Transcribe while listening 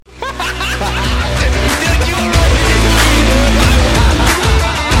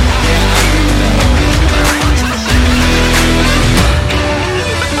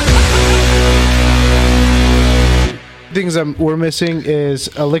things we're missing is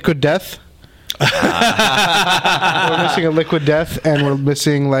a liquid death. We're missing a liquid death, and we're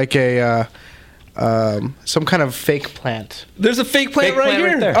missing like a some kind of fake plant. There's a fake plant right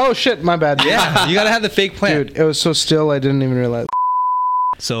here. there. Oh shit, my bad. Yeah, you gotta have the fake plant. Dude, it was so still I didn't even realize.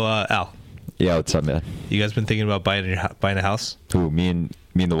 So, Al, Yeah, what's up, man? you guys been thinking about buying a house? Who, me and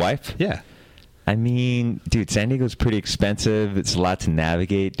the wife? Yeah. I mean, dude, San Diego's pretty expensive. It's a lot to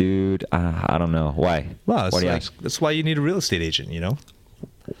navigate, dude. I don't know. Why? Well, it's why do you like, ask? that's why you need a real estate agent, you know?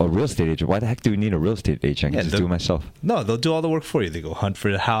 A real estate agent? Why the heck do we need a real estate agent? I can just do it myself. No, they'll do all the work for you. They go hunt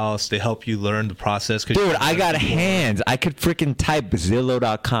for the house. They help you learn the process. Dude, I got hands. I could freaking type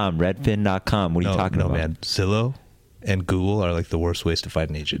Zillow.com, Redfin.com. What are you talking about? man. Zillow and Google are like the worst ways to find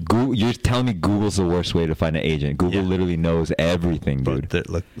an agent. Google, you're telling me Google's the worst way to find an agent? Google literally knows everything, dude. Bro,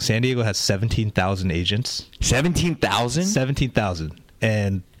 look, San Diego has 17,000 agents. 17,000? 17,000.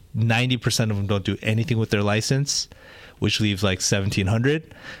 And 90% of them don't do anything with their license, which leaves like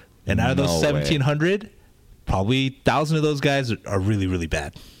 1,700. And out of those 1,700, probably 1,000 of those guys are really, really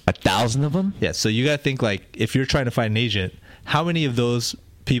bad. 1,000 of them? Yeah, so you got to think like, if you're trying to find an agent, how many of those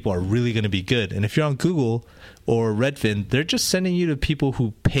people are really going to be good? And if you're on Google or Redfin, they're just sending you to people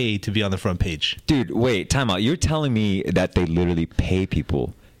who pay to be on the front page. Dude, wait, time out. You're telling me that they literally pay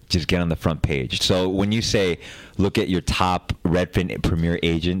people just get on the front page. So when you say, look at your top Redfin Premier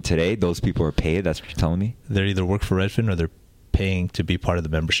agent today, those people are paid? That's what you're telling me? They either work for Redfin or they're paying to be part of the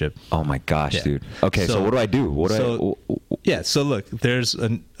membership. Oh my gosh, dude. Okay, so what do I do? Yeah, so look, there's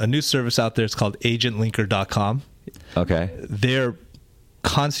a new service out there. It's called agentlinker.com. Okay. They're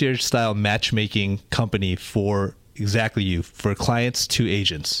concierge style matchmaking company for exactly you, for clients to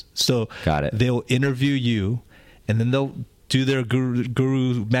agents. So got it. They'll interview you, and then they'll do their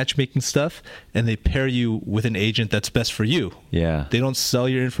guru matchmaking stuff, and they pair you with an agent that's best for you. Yeah. They don't sell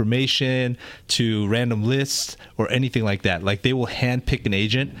your information to random lists or anything like that. Like, they will hand pick an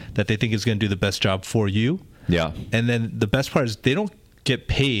agent that they think is going to do the best job for you. Yeah. And then the best part is they don't get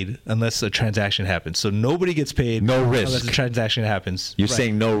paid unless a transaction happens. So nobody gets paid. No risk. Unless a transaction happens. You're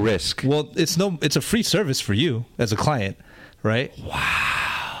saying no risk. Well, it's a free service for you as a client, right?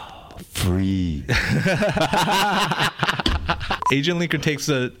 Wow. Free. Agent Linker takes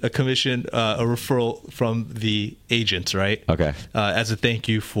a commission, a referral from the agents, right? Okay. As a thank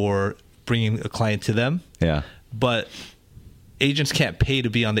you for bringing a client to them. Yeah. But agents can't pay to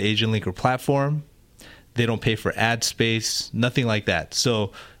be on the Agent Linker platform. They don't pay for ad space, nothing like that.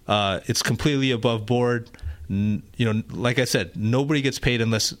 So it's completely above board. You know, like I said, nobody gets paid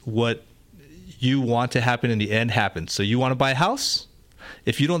unless what you want to happen in the end happens. So you want to buy a house?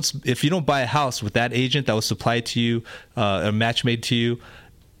 If you don't buy a house with that agent that was supplied to you, a match made to you,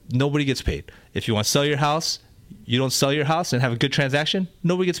 nobody gets paid. If you want to sell your house, you don't sell your house and have a good transaction,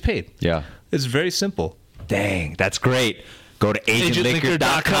 nobody gets paid. Yeah. It's very simple. Dang, that's great. Go to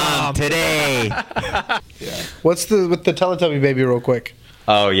agentlinker.com today. What's with the Teletubby baby real quick?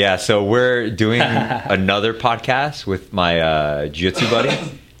 Oh, yeah. So we're doing another podcast with my jiu-jitsu buddy,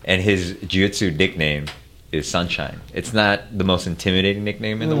 and his jiu-jitsu nickname is Sunshine. It's not the most intimidating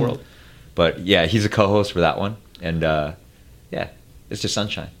nickname in the world, but yeah, he's a co-host for that one, and yeah, it's just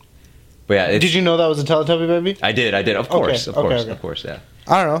Sunshine. But yeah, Did you know that was a Teletubby baby? I did. Of course, Okay. of course, yeah.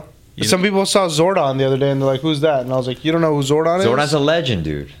 I don't know. Some people saw Zordon the other day and they're like, "Who's that?" And I was like, "You don't know who Zordon is?" Zordon's a legend,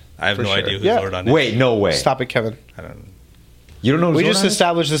 dude. I have For no sure. idea who Yeah. Zordon is. Wait, no way. Stop it, Kevin. I don't know. You don't know who We Zordon just is?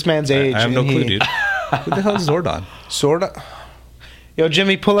 established this man's age. I have no and clue, dude. Who the hell is Zordon? Zordon. Yo,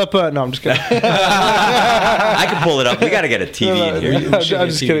 Jimmy, pull up. No, I'm just kidding. I can pull it up. We got to get a TV in here. I'm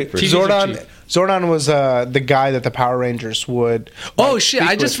just kidding. Zordon was the guy that the Power Rangers would. Oh shit!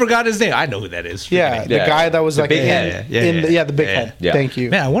 I just forgot his name. I know who that is. Yeah, the guy that was The like big in, head. the big head. Yeah. Thank you.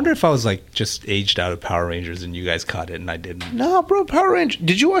 Man, I wonder if I was like just aged out of Power Rangers and you guys caught it and I didn't. No, bro, Power Rangers.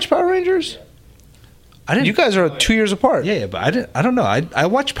 Did you watch Power Rangers? I didn't. You guys are 2 years apart. Yeah, but I didn't. I don't know. I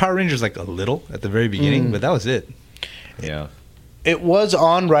watched Power Rangers like a little at the very beginning, but that was it. Yeah. It was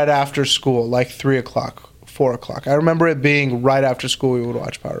on right after school, like 3 o'clock, 4 o'clock. I remember it being right after school we would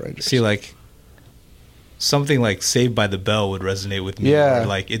watch Power Rangers. See, like something like Saved by the Bell would resonate with me. Yeah. Or,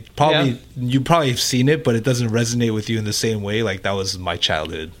 like it probably you probably have seen it, but it doesn't resonate with you in the same way. Like that was my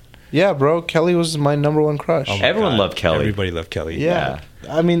childhood. Yeah, bro. Kelly was my number one crush. Oh my Everyone God. loved Kelly. Everybody loved Kelly. Yeah.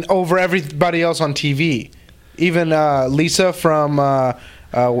 I mean, over everybody else on TV. Even Lisa from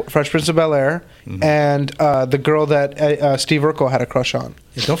Fresh Prince of Bel-Air and the girl that Steve Urkel had a crush on.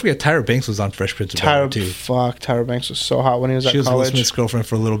 Yeah, don't forget Tyra Banks was on Fresh Prince of Bel-Air too. Tyra Banks was so hot when he was She at was Will college. Smith's girlfriend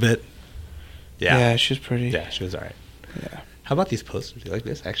for a little bit. Yeah, she was pretty. Yeah, she was all right. Yeah. How about these posters? Do you like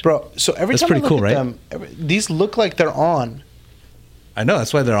this, actually? Bro, so every That's time pretty I look cool, at right? them, these look like they're on. I know.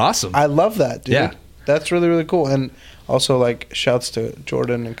 That's why they're awesome. I love that, dude. Yeah. That's really, really cool. And Also, like, shouts to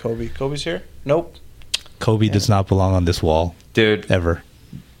Jordan and Kobe. Kobe's here? Nope. Kobe does not belong on this wall, Dude. ever,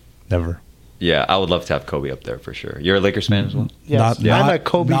 never. Yeah, I would love to have Kobe up there for sure. You're a Lakers fan as well? Yes, I'm a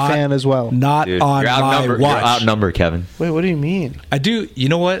Kobe fan as well. Not Dude, on you're my outnumbered, watch. You're outnumbered, Kevin. Wait, what do you mean? I do. You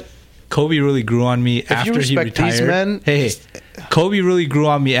know what? Kobe really grew on me after he respect retired. these men- hey, Kobe really grew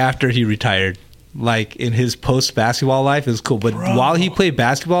on me after he retired. Like in his post basketball life, it was cool. But while he played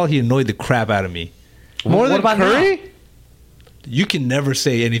basketball, he annoyed the crap out of me. More than Curry? You can never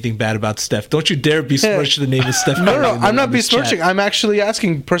say anything bad about Steph. Don't you dare besmirch the name of Steph Curry. No, I'm not on this besmirching. chat. I'm actually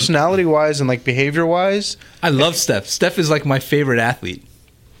asking personality-wise and, like, behavior-wise. I love Steph. Steph is like my favorite athlete.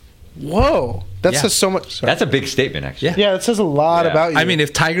 Whoa. That Yeah. says so much. Sorry. That's a big statement, actually. Yeah. Yeah, it says a lot Yeah. about you. I mean,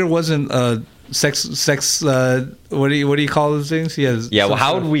 if Tiger wasn't sex, what do you call those things? He has. Yeah, well, some how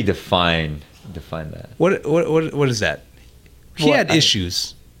sort would of- we define that? What is that? He What? had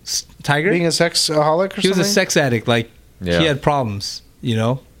issues. Tiger being a sexaholic or he was something? a sex addict. Like Yeah. he had problems, you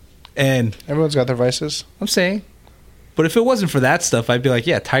know. And Everyone's got their vices. I'm saying, but if it wasn't for that stuff, I'd be like,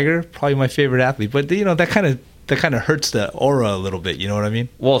 yeah, Tiger, probably my favorite athlete. But you know, that kind of hurts the aura a little bit. You know what I mean?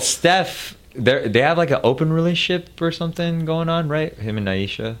 Well, Steph, they have like an open relationship or something going on, right? Him and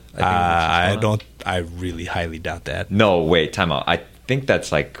Aisha. I really highly doubt that. No, wait, time out. I think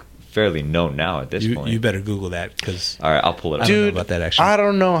that's like fairly known now at this point. You better Google that because All right, I'll pull it up. I don't know Dude, about that, actually. I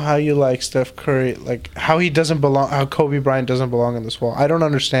don't know how you like Steph Curry. Like, how he doesn't belong, how Kobe Bryant doesn't belong in this wall. I don't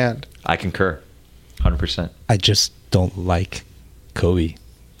understand. I concur, 100%. I just don't like Kobe.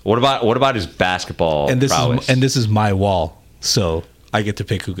 What about his basketball prowess? This is my wall, so I get to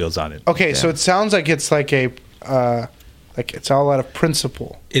pick who goes on it. Okay, so Yeah. it sounds like it's like a, like it's all out of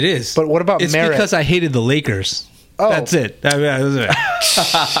principle. It is. But what about it's merit? because I hated the Lakers. Oh. That's it. I mean, that's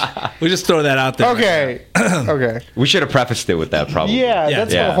it. We just throw that out there. Okay. Okay. We should have prefaced it with that, probably. Yeah, Yeah.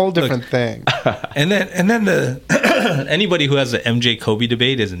 that's Yeah. a whole different thing. And then the anybody who has the MJ Kobe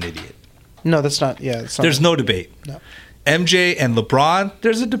debate is an idiot. No, that's not. Yeah, it's not. There's no debate. No. MJ and LeBron,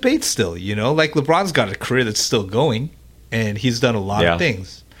 there's a debate still. You know, like LeBron's got a career that's still going, and he's done a lot Yeah. of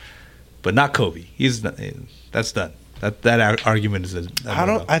things, but not Kobe. That's done. That argument is.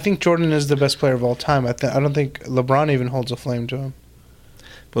 I think Jordan is the best player of all time. I don't think LeBron even holds a flame to him.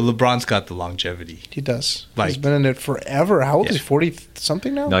 But LeBron's got the longevity. He does. Like- He's been in it forever. How old is Yeah. he? 40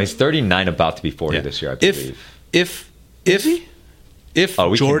 something now? No, he's 39, about to be 40 Yeah. this year, I believe. If Oh,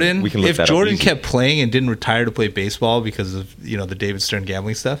 we can Jordan look that up Jordan easy. kept playing and didn't retire to play baseball because of the David Stern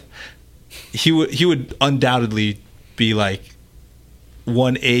gambling stuff, he would undoubtedly be like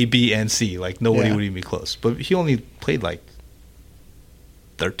 1A, B, and C. Like nobody Yeah. would even be close. But he only played like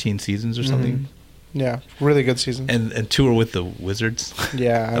 13 seasons or something, Yeah, really good season. and 2 were with the Wizards.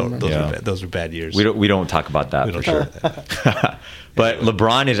 Yeah, I remember. Those were bad years. We don't talk about that We for don't sure. talk But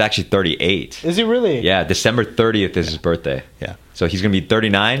LeBron is actually 38. Is he really? Yeah, December 30th is his birthday. Yeah. So he's going to be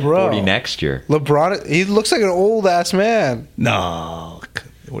 39, Bro. 40 next year. LeBron, he looks like an old ass man. No,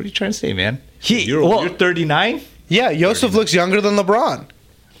 what are you trying to say, man? He- you're well- 39. Yeah, Joseph looks younger than LeBron.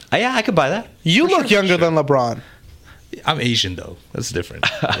 Yeah, I could buy that. You look younger than LeBron. I'm Asian though. That's different.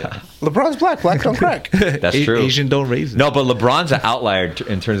 Yeah. LeBron's black. Black don't crack. That's true. Asian don't raise it. No, but LeBron's an outlier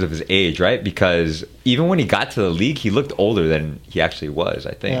in terms of his age, right? Because even when he got to the league, he looked older than he actually was,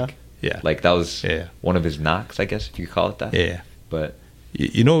 I think. Yeah. Like that was Yeah. one of his knocks, I guess, if you could call it that. Yeah. But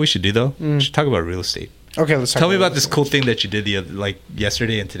You know what we should do though? We should talk about real estate. Okay, let's talk Tell me about this cool thing that you did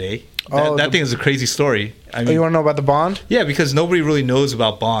yesterday and today. Oh, That thing is a crazy story. I Oh, mean, you want to know about the bond? yeah, because nobody really knows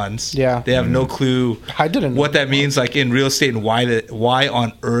about bonds. Yeah. They have no clue I didn't know what that about means like in real estate and why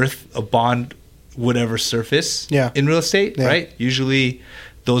on earth a bond would ever surface Yeah. in real estate, Yeah. right? Usually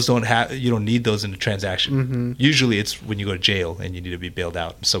you don't need those in a transaction. Mm-hmm. Usually it's when you go to jail and you need to be bailed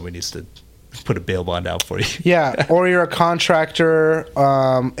out and somebody needs to put a bail bond out for you. Yeah, or you're a contractor.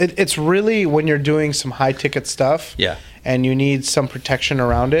 It's really when you're doing some high ticket stuff. Yeah. And you need some protection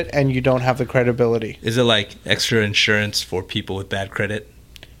around it, and you don't have the credibility. Is it like extra insurance for people with bad credit?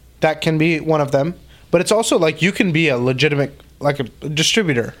 That can be one of them. But it's also like you can be a legitimate, like a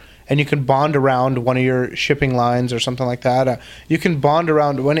distributor, and you can bond around one of your shipping lines or something like that. You can bond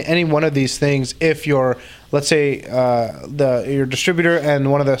around any one of these things if you're, let's say, your distributor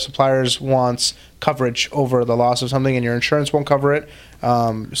and one of the suppliers wants coverage over the loss of something, and your insurance won't cover it.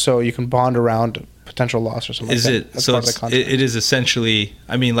 So you can bond around potential loss or something. Is like it that. That's so? part of the contract. It is essentially.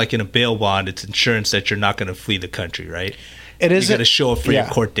 I mean, like in a bail bond, it's insurance that you're not going to flee the country, right? It is. You got to show up for your yeah.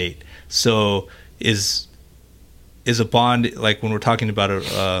 court date. So is a bond, like when we're talking about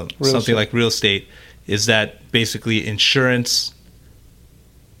something estate. like real estate, is that basically insurance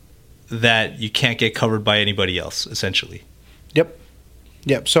that you can't get covered by anybody else, essentially? Yep.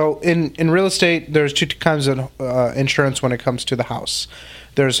 Yep. So in real estate, there's two kinds of insurance when it comes to the house.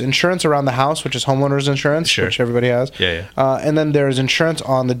 There's insurance around the house, which is homeowners insurance, Sure. which everybody has. Yeah. And then there's insurance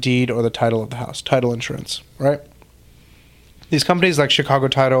on the deed or the title of the house, title insurance, right? These companies like Chicago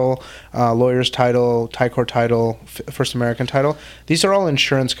Title, Lawyers Title, Ticor Title, First American Title, these are all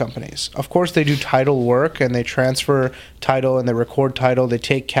insurance companies. Of course, they do title work and they transfer title and they record title. They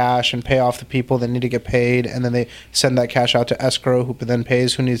take cash and pay off the people that need to get paid, and then they send that cash out to escrow, who then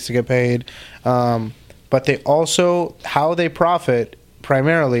pays who needs to get paid. But they also, how they profit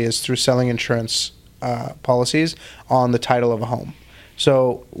primarily is through selling insurance policies on the title of a home.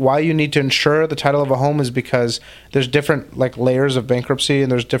 So why you need to insure the title of a home is because there's different like layers of bankruptcy,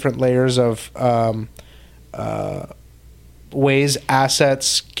 and there's different layers of ways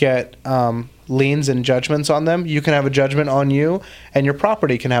assets get liens and judgments on them. You can have a judgment on you, and your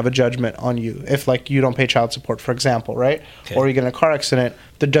property can have a judgment on you if like you don't pay child support, for example, right? Okay. Or you get in a car accident,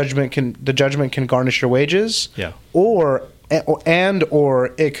 the judgment can garnish your wages. Yeah. Or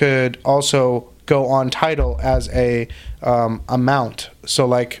it could also go on title as a amount. So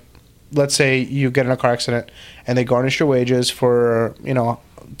like, let's say you get in a car accident and they garnish your wages for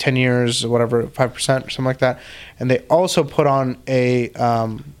 10 years or whatever, 5% or something like that, and they also put on a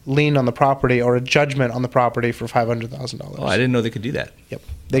lien on the property or a judgment on the property for $500,000. Oh, I didn't know they could do that. Yep,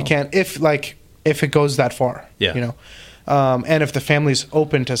 they can if it goes that far. Yeah. And if the family's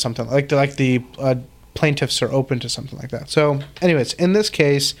open to something like the plaintiffs are open to something like that. So anyways, in this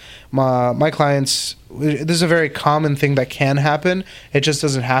case, my clients, this is a very common thing that can happen. It just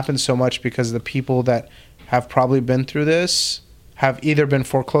doesn't happen so much because the people that have probably been through this have either been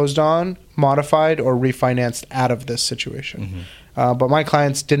foreclosed on, modified, or refinanced out of this situation. Mm-hmm. But my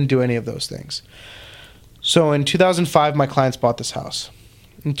clients didn't do any of those things. So in 2005, my clients bought this house.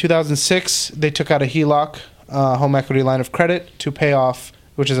 In 2006, they took out a HELOC, home equity line of credit, to pay off,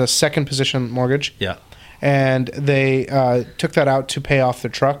 which is a second position mortgage. Yeah. And they took that out to pay off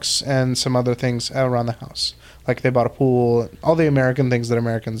their trucks and some other things around the house. Like they bought a pool, all the American things that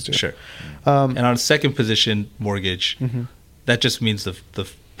Americans do. Sure. And on a second position mortgage, that just means the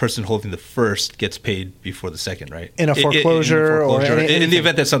person holding the first gets paid before the second, right? In a foreclosure, or in the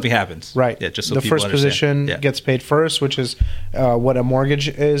event that something happens. Right. Yeah, just so the people first understand. position gets paid first, which is what a mortgage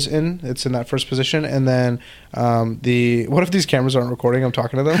is in. It's in that first position. And then what if these cameras aren't recording? I'm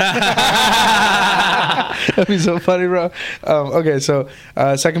talking to them. That'd be so funny, bro. Okay, so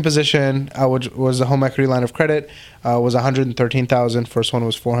second position, which was the home equity line of credit, was $113,000. First one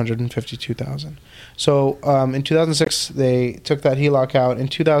was $452,000. So in 2006, they took that HELOC out. In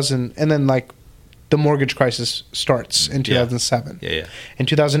 2000, and then like the mortgage crisis starts in 2007. Yeah. In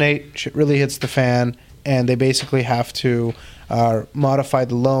 2008, shit really hits the fan, and they basically have to modify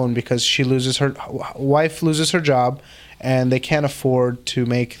the loan because her wife loses her job, and they can't afford to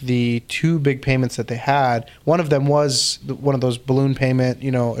make the two big payments that they had. One of them was one of those balloon payment,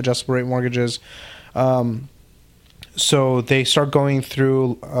 adjustable rate mortgages. So they start going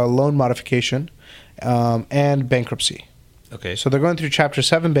through a loan modification and bankruptcy. Okay. So they're going through Chapter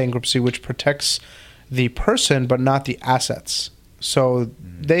 7 bankruptcy, which protects the person but not the assets. So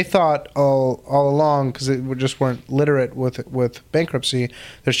they thought all along, because they just weren't literate with bankruptcy,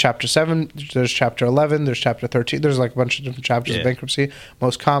 there's Chapter 7, there's Chapter 11, there's Chapter 13. There's like a bunch of different chapters of bankruptcy.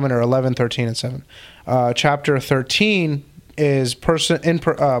 Most common are 11, 13, and 7. Chapter 13 is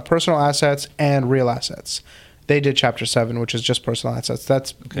personal assets and real assets. They did Chapter 7, which is just personal assets.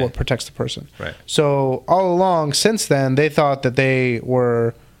 That's what protects the person. Right. So all along, since then, they thought that they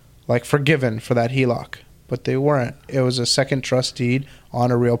were like forgiven for that HELOC. But they weren't. It was a second trust deed on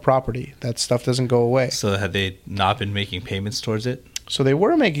a real property. That stuff doesn't go away. So had they not been making payments towards it? So they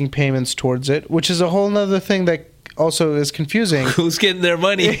were making payments towards it, which is a whole nother thing that also is confusing. Who's getting their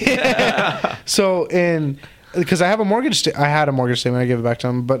money? So because I had a mortgage statement, I gave it back to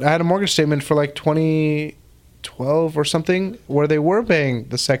them, but I had a mortgage statement for like 2012 or something where they were paying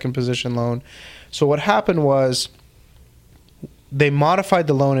the second position loan. So what happened was they modified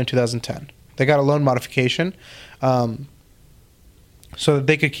the loan in 2010. They got a loan modification so that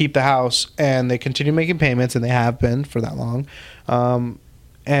they could keep the house, and they continue making payments, and they have been for that long.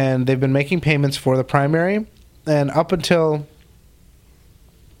 And they've been making payments for the primary, and up until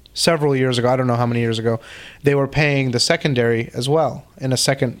several years ago, I don't know how many years ago, they were paying the secondary as well in a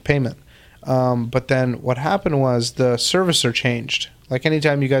second payment. But then what happened was the servicer changed. Like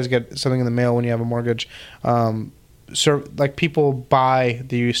anytime you guys get something in the mail when you have a mortgage, like people buy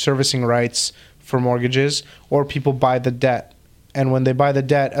the servicing rights for mortgages, or people buy the debt. And when they buy the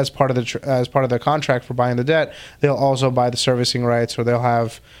debt as part of the contract for buying the debt, they'll also buy the servicing rights, or they'll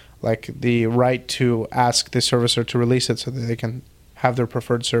have like the right to ask the servicer to release it so that they can have their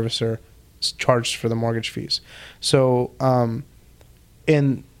preferred servicer charged for the mortgage fees. So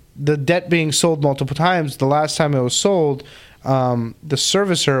in the debt being sold multiple times, the last time it was sold, the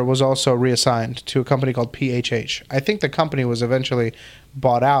servicer was also reassigned to a company called PHH. I think the company was eventually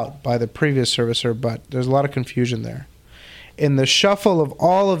bought out by the previous servicer, but there's a lot of confusion there. In the shuffle of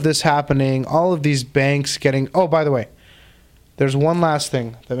all of this happening, all of these banks getting... Oh, by the way, there's one last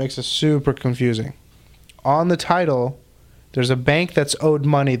thing that makes it super confusing. On the title, there's a bank that's owed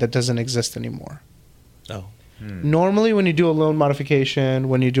money that doesn't exist anymore. Oh. Normally, when you do a loan modification,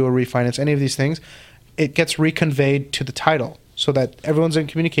 when you do a refinance, any of these things, it gets reconveyed to the title so that everyone's in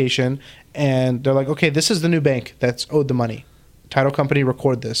communication and they're like, okay, this is the new bank that's owed the money. Title company,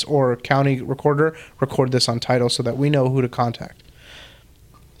 record this, or county recorder, record this on title so that we know who to contact.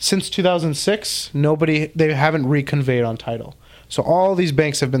 Since 2006, they haven't reconveyed on title. So all these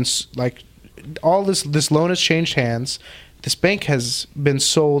banks have been like, all this loan has changed hands. This bank has been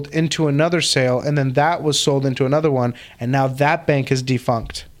sold into another sale, and then that was sold into another one, and now that bank is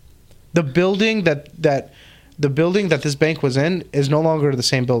defunct. The building that this bank was in is no longer the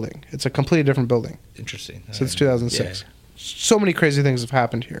same building. It's a completely different building. Interesting. Since 2006. Yeah. So many crazy things have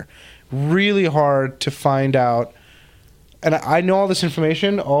happened here. Really hard to find out. And I know all this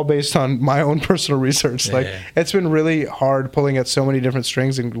information all based on my own personal research. It's been really hard pulling at so many different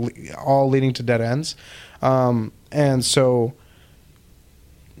strings and all leading to dead ends. And so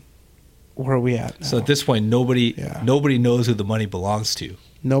where are we at now? So at this point, nobody knows who the money belongs to.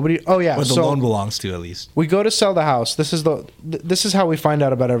 Nobody. Oh yeah, or the loan belongs to, at least. We go to sell the house. This is how we find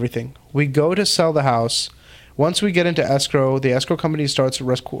out about everything. We go to sell the house. Once we get into escrow, the escrow company starts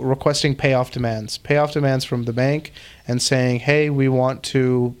requesting payoff demands from the bank and saying, "Hey, we want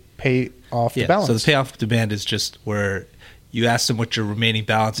to pay off the balance." So the payoff demand is just where you ask them what your remaining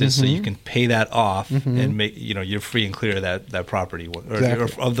balance is, so you can pay that off and make you're free and clear of that property or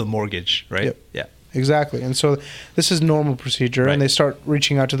of the mortgage, right? Yep. Yeah. Exactly. And so this is normal procedure. Right. And they start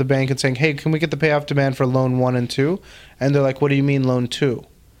reaching out to the bank and saying, hey, can we get the payoff demand for loan 1 and 2? And they're like, what do you mean loan 2?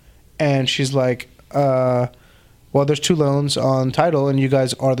 And she's like, well, there's 2 loans on title, and you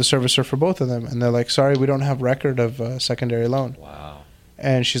guys are the servicer for both of them. And they're like, sorry, we don't have record of a secondary loan. Wow.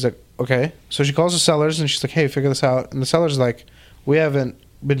 And she's like, okay. So she calls the sellers, and she's like, hey, figure this out. And the seller's like, we haven't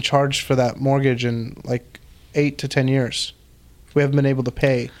been charged for that mortgage in like 8 to 10 years. We haven't been able to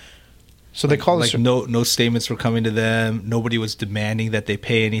pay. So they call us. No statements were coming to them. Nobody was demanding that they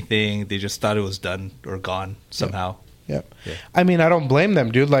pay anything. They just thought it was done or gone somehow. Yep. Yeah. I mean, I don't blame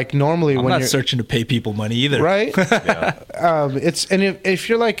them, dude. Like normally, I'm when not you're searching to pay people money either, right? If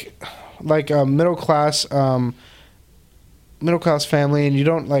you're like a middle class family, and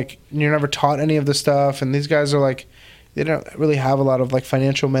you're never taught any of this stuff, and these guys are like, they don't really have a lot of like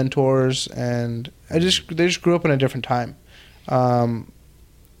financial mentors, and they just grew up in a different time.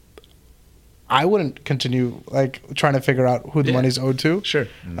 I wouldn't continue like trying to figure out who the money's owed to. Sure.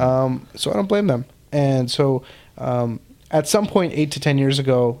 So I don't blame them. And so at some point 8 to 10 years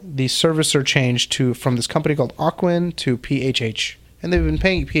ago, the servicer changed from this company called Ocwen to PHH. And they've been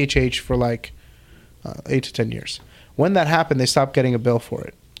paying PHH for like 8 to 10 years. When that happened, they stopped getting a bill for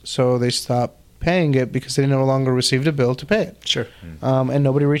it. So they stopped paying it because they no longer received a bill to pay it. Sure. And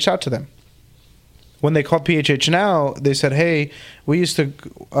nobody reached out to them. When they called PHH now, they said, hey, we used to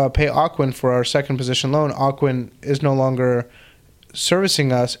pay Ocwen for our second position loan. Ocwen is no longer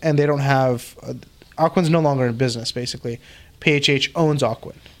servicing us, and they don't have Ocwen's no longer in business, basically. PHH owns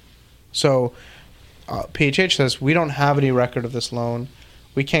Ocwen. So PHH says, we don't have any record of this loan.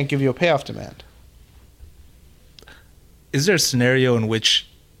 We can't give you a payoff demand. Is there a scenario in which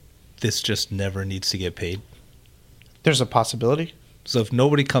this just never needs to get paid? There's a possibility. So if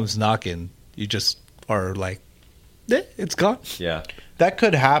nobody comes knocking, you just are like, it's gone. Yeah. That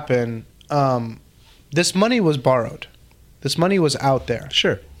could happen. This money was borrowed. This money was out there.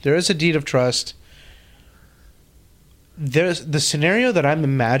 Sure. There is a deed of trust. There's the scenario that I'm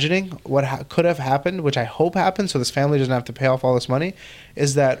imagining what could have happened, which I hope happens so this family doesn't have to pay off all this money,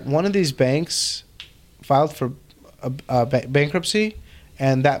 is that one of these banks filed for bankruptcy,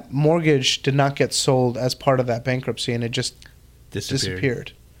 and that mortgage did not get sold as part of that bankruptcy, and it just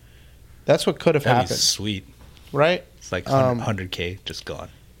disappeared. That's what could have happened. That'd be sweet. Right? It's like 100K just gone.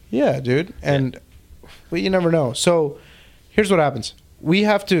 Yeah, dude. And you never know. So here's what happens. We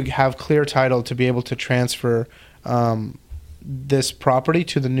have to have clear title to be able to transfer this property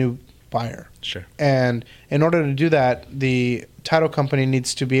to the new buyer. Sure. And in order to do that, the title company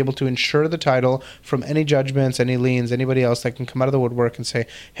needs to be able to insure the title from any judgments, any liens, anybody else that can come out of the woodwork and say,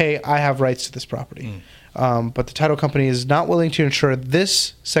 hey, I have rights to this property. But the title company is not willing to insure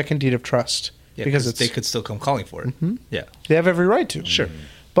this second deed of trust Yeah, because they could still come calling for it. Yeah. they have every right to. Sure.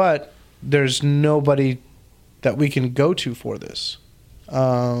 But there's nobody that we can go to for this.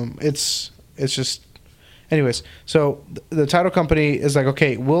 It's just, anyways. So the title company is like,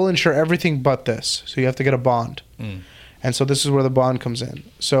 okay, we'll insure everything but this. So you have to get a bond, and so this is where the bond comes in.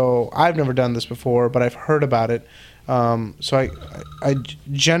 So I've never done this before, but I've heard about it. So I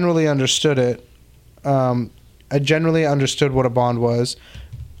generally understood it. I generally understood what a bond was.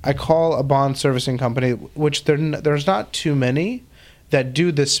 I call a bond servicing company, which there's not too many that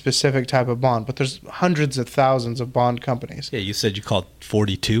do this specific type of bond, but there's hundreds of thousands of bond companies. Yeah, you said you called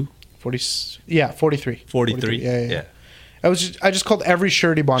 42? 43. 43? Yeah. I just called every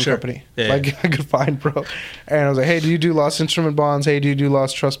surety bond company I could find, bro. And I was like, hey, do you do lost instrument bonds? Hey, do you do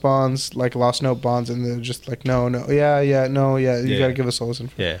lost trust bonds, like lost note bonds? And they're just like, no, yeah, you got to give us all this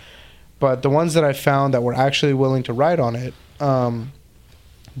information. Yeah. But the ones that I found that were actually willing to write on it,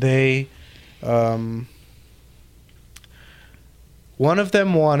 one of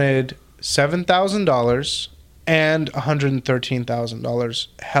them wanted $7,000 and $113,000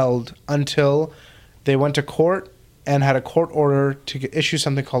 held until they went to court and had a court order to issue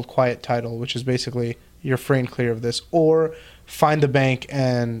something called quiet title, which is basically you're free and clear of this, or find the bank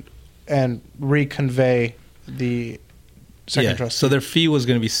and reconvey the second trust. So their fee was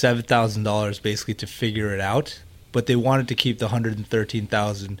going to be $7,000 basically to figure it out, but they wanted to keep the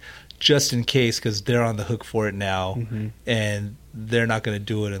 $113,000 just in case, because they're on the hook for it now, and they're not going to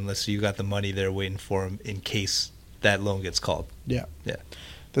do it unless you got the money there waiting for them in case that loan gets called. Yeah. Yeah.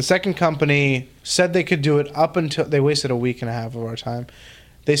 The second company said they could do it up until they wasted a week and a half of our time.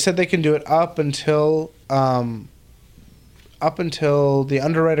 They said they can do it up until the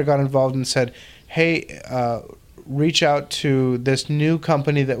underwriter got involved and said, "Hey, reach out to this new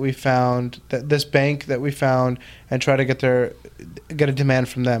company that we found, this bank that we found, and try to get a demand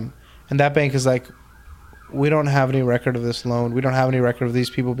from them." And that bank is like, "We don't have any record of this loan. We don't have any record of these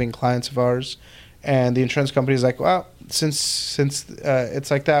people being clients of ours." And the insurance company is like, "Well, since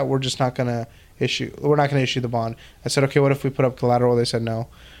it's like that, we're not going to issue the bond." I said, "Okay, what if we put up collateral?" They said no.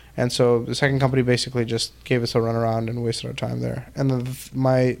 And so the second company basically just gave us a runaround and wasted our time there. And then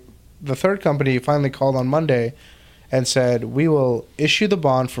the third company finally called on Monday and said, "We will issue the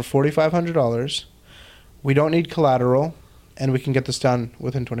bond for $4,500. We don't need collateral, and we can get this done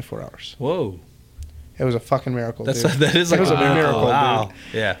within 24 hours." Whoa. It was a fucking miracle, dude. That is like a miracle, wow. dude.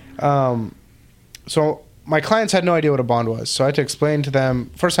 Yeah. So my clients had no idea what a bond was. So I had to explain to them.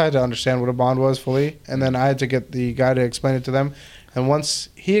 First, I had to understand what a bond was fully, and then I had to get the guy to explain it to them. And once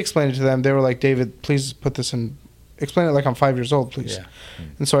he explained it to them, they were like, "David, please put this in. Explain it like I'm 5 years old, please." Yeah.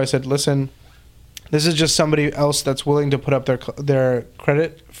 And so I said, "Listen, this is just somebody else that's willing to put up their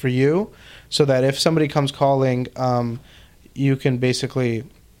credit for you, so that if somebody comes calling, you can basically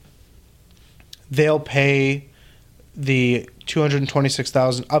they'll pay the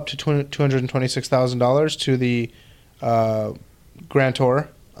 $226,000 up to $226,000 to the grantor,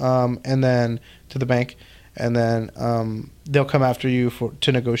 and then to the bank, and then they'll come after you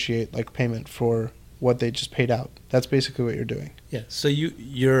to negotiate like payment for what they just paid out." That's basically what you're doing. Yeah. So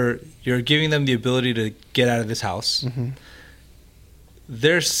you're giving them the ability to get out of this house.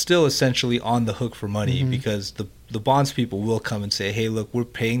 They're still essentially on the hook for money because the bonds people will come and say, "Hey, look, we're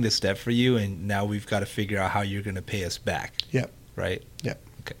paying this debt for you, and now we've got to figure out how you're going to pay us back." Yep. Right? Yep.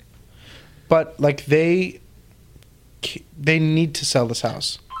 Okay. But like they need to sell this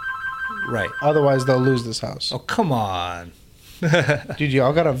house. Right. Otherwise, they'll lose this house. Oh, come on. Dude,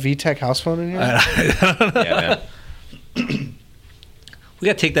 y'all got a VTech house phone in here? Yeah, man. We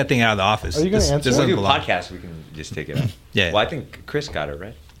got to take that thing out of the office. Are you going to answer? If we doesn't do a belong. podcast, we can just take it out. Yeah. Well, I think Chris got it,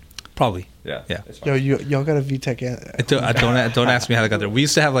 right? Probably. Yeah. Yeah. That's fine. Yo, y'all got a VTech. Don't ask me how they got there. We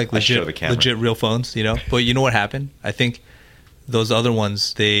used to have like I show the camera. legit real phones, you know. But you know what happened? I think those other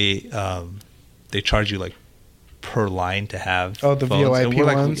ones they charge you like per line to have. Oh, the phones. VoIP And we're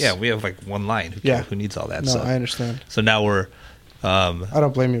like, ones? yeah, we have like one line. Who needs all that No, stuff? I understand. So now we're. I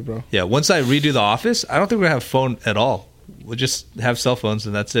don't blame you, bro. Yeah, once I redo the office, I don't think we're gonna have phone at all. We'll just have cell phones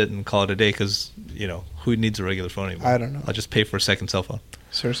and that's it, and call it a day. Because who needs a regular phone anymore? I don't know. I'll just pay for a second cell phone.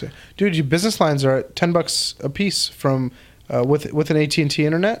 Seriously, dude, your business lines are $10 a piece from with an AT&T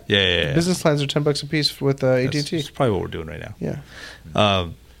internet. Yeah. Business lines are $10 a piece with AT&T. That's probably what we're doing right now. Yeah.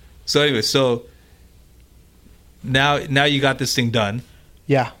 So anyway, now you got this thing done.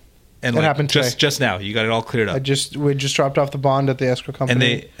 Yeah. And It happened today. just now. You got it all cleared up. We just dropped off the bond at the escrow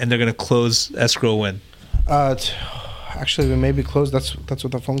company. And they're going to close escrow when? Actually, we may be closed. That's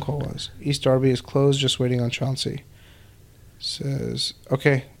what the phone call was. East Derby is closed, just waiting on Chauncey. Says,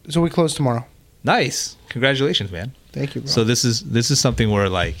 okay, so we close tomorrow. Nice. Congratulations, man. Thank you, bro. So this is something where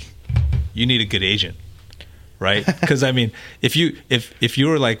like you need a good agent, right? Because I mean, if you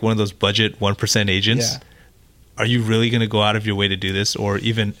were like one of those budget 1% agents, are you really going to go out of your way to do this, or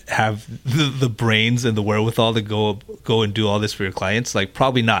even have the brains and the wherewithal to go and do all this for your clients? Like,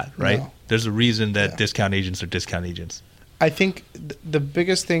 probably not, right? No. There's a reason that discount agents are discount agents. I think the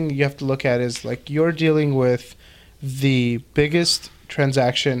biggest thing you have to look at is, like, you're dealing with the biggest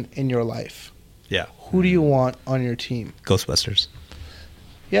transaction in your life. Yeah. Who do you want on your team? Ghostbusters.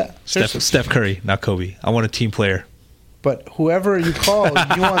 Yeah. Steph Curry, not Kobe. I want a team player. But whoever you call,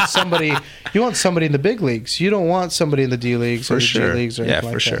 you want somebody. You want somebody in the big leagues. You don't want somebody in the D leagues or the G leagues or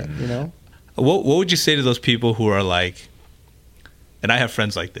anything like that. You know. What would you say to those people who are like, and I have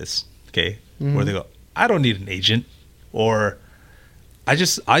friends like this, okay, where they go, I don't need an agent, or I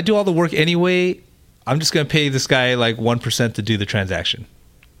do all the work anyway. I'm just going to pay this guy like 1% to do the transaction.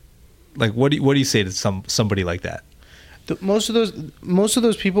 Like, what do you say to somebody like that? Most of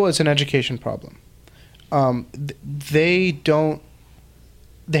those people, it's an education problem. They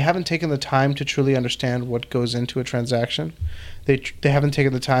haven't taken the time to truly understand what goes into a transaction. They haven't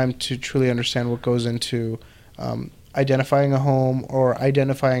taken the time to truly understand what goes into identifying a home, or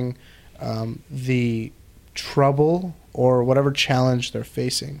identifying the trouble or whatever challenge they're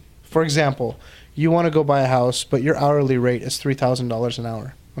facing. For example, you want to go buy a house, but your hourly rate is $3,000 an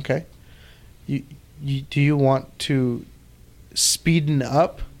hour. Okay, do you want to speeden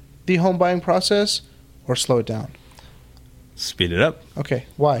up the home buying process or slow it down? Speed it up. Okay,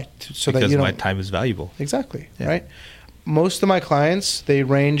 why? Because my time is valuable. Exactly, right? Most of my clients, they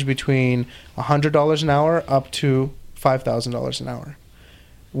range between $100 an hour up to $5,000 an hour.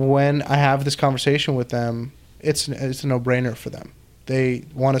 When I have this conversation with them, it's a no-brainer for them. They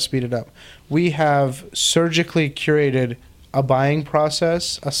want to speed it up. We have surgically curated a buying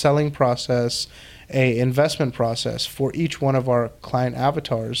process, a selling process, a investment process for each one of our client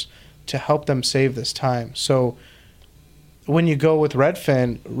avatars to help them save this time. So when you go with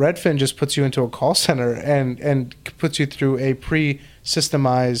Redfin just puts you into a call center and puts you through a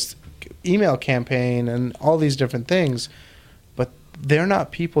pre-systemized email campaign and all these different things. But they're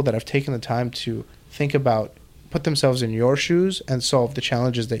not people that have taken the time to think about, put themselves in your shoes and solve the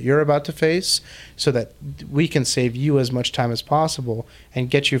challenges that you're about to face, so that we can save you as much time as possible and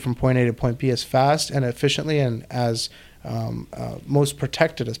get you from point A to point B as fast and efficiently and as most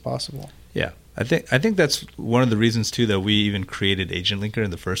protected as possible. Yeah. I think that's one of the reasons too that we even created Agent Linker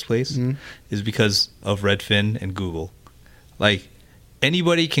in the first place, is because of Redfin and Google. Like,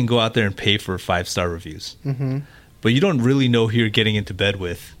 anybody can go out there and pay for 5-star reviews, but you don't really know who you're getting into bed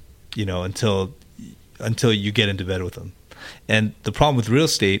with, until you get into bed with them. And the problem with real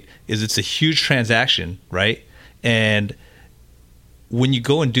estate is it's a huge transaction, right? And when you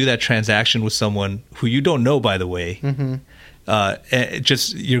go and do that transaction with someone who you don't know, by the way,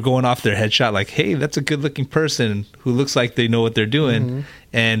 you're going off their headshot, like, hey, that's a good-looking person who looks like they know what they're doing,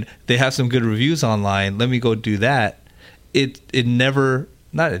 and they have some good reviews online. Let me go do that. It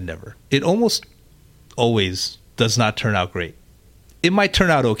almost always does not turn out great. It might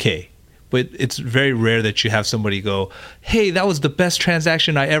turn out okay, but it's very rare that you have somebody go, hey, that was the best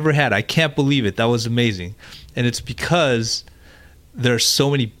transaction I ever had. I can't believe it. That was amazing. And it's because there are so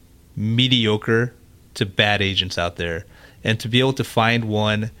many mediocre to bad agents out there. And to be able to find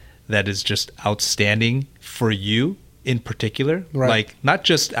one that is just outstanding for you in particular, like not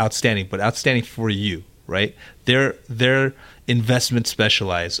just outstanding, but outstanding for you, right? They're investment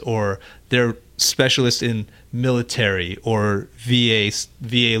specialized, or they're specialists in military or VA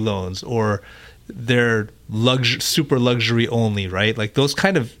loans, or they're super luxury only, right? Like, those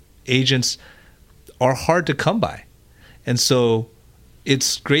kind of agents are hard to come by. And so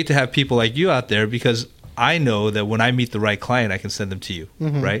it's great to have people like you out there, because I know that when I meet the right client, I can send them to you,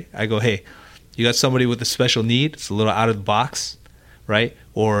 right? I go, hey, you got somebody with a special need, it's a little out of the box, right?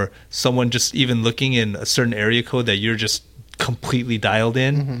 Or someone just even looking in a certain area code that you're just completely dialed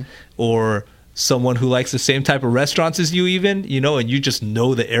in, or someone who likes the same type of restaurants as you even, and you just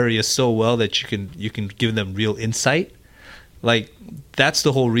know the area so well that you can give them real insight. Like, that's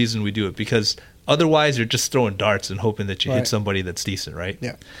the whole reason we do it, because otherwise you're just throwing darts and hoping that you hit somebody that's decent, right?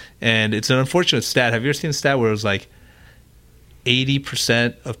 Yeah. And it's an unfortunate stat. Have you ever seen a stat where it was like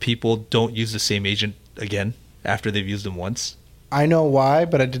 80% of people don't use the same agent again after they've used them once? I know why,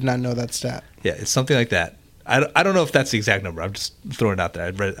 but I did not know that stat. Yeah, it's something like that. I don't know if that's the exact number. I'm just throwing it out there.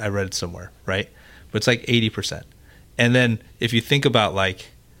 I read it somewhere, right? But it's like 80%. And then if you think about,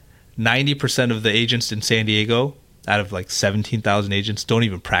 like, 90% of the agents in San Diego out of like 17,000 agents don't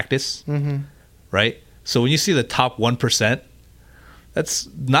even practice, right? So when you see the top 1%, That's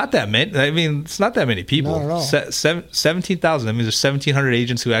not that many. I mean, it's not that many people. Not at all. 17,000. I mean, there's 1,700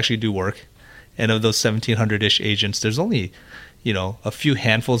 agents who actually do work. And of those 1,700-ish agents, there's only, a few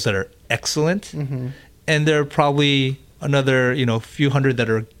handfuls that are excellent. Mm-hmm. And there are probably another, few hundred that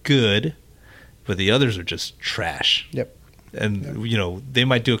are good, but the others are just trash. Yep. And, they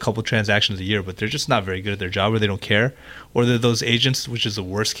might do a couple transactions a year, but they're just not very good at their job, or they don't care. Or they're those agents, which is the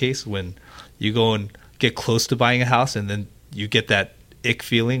worst case, when you go and get close to buying a house and then you get that ick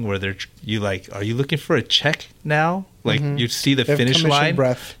feeling where are you looking for a check now? Like, you see the finish line.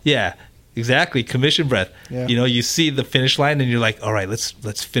 Breath. Yeah, exactly. Commission breath. Yeah. You see the finish line and you're like, all right,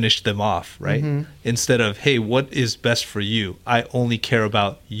 let's finish them off, right? Mm-hmm. Instead of, hey, what is best for you? I only care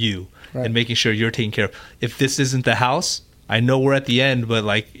about you, right, and making sure you're taken care of. If this isn't the house, I know we're at the end, but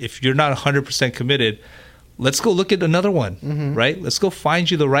like, if you're not 100% committed, let's go look at another one, mm-hmm, right? Let's go find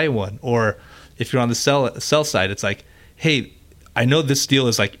you the right one. Or if you're on the sell side, it's like, hey, I know this deal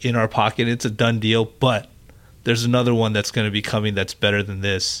is like in our pocket, it's a done deal, but there's another one that's going to be coming that's better than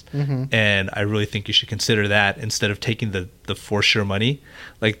this, mm-hmm, and I really think you should consider that instead of taking the for sure money.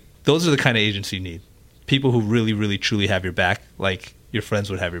 Like, those are the kind of agents you need. People who really, really, truly have your back, like your friends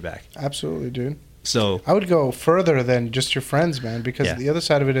would have your back. Absolutely, dude. So I would go further than just your friends, man, because the other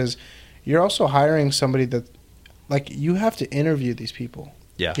side of it is you're also hiring somebody that, like, you have to interview these people.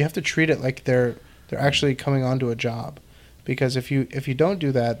 Yeah. You have to treat it like they're actually coming onto a job. Because if you don't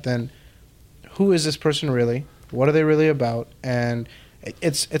do that, then who is this person really? What are they really about? And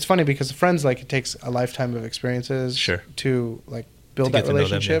it's funny because the friends, like, it takes a lifetime of experiences to like build that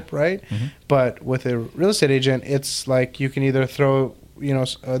relationship, right? Mm-hmm. But with a real estate agent, it's like you can either throw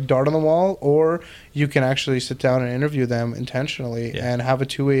a dart on the wall, or you can actually sit down and interview them intentionally and have a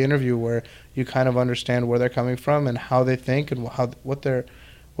two-way interview where you kind of understand where they're coming from and how they think and what their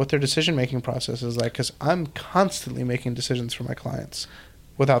decision-making process is like. Because I'm constantly making decisions for my clients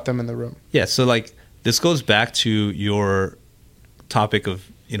without them in the room. Yeah, so like this goes back to your topic of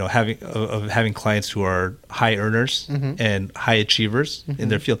having clients who are high earners, mm-hmm, and high achievers, mm-hmm, in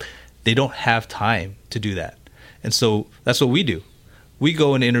their field. They don't have time to do that, and so that's what we do. We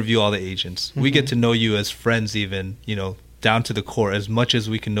go and interview all the agents. Mm-hmm. We get to know you as friends, even down to the core, as much as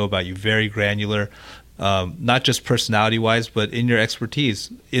we can know about you. Very granular, not just personality wise, but in your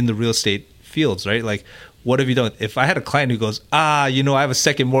expertise in the real estate fields, right? Like, what have you done? If I had a client who goes, I have a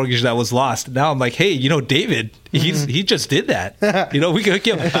second mortgage that was lost. Now I'm like, hey, David, he just did that. We can hook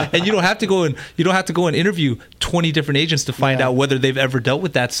him. And you don't have to go and interview 20 different agents to find out whether they've ever dealt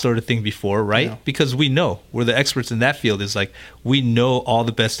with that sort of thing before, right? Yeah. Because we're the experts in that field. Is like, we know all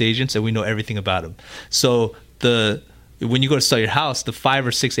the best agents and we know everything about them. So when you go to sell your house, the 5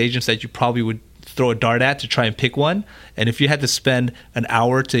 or 6 agents that you probably would throw a dart at to try and pick one, and if you had to spend an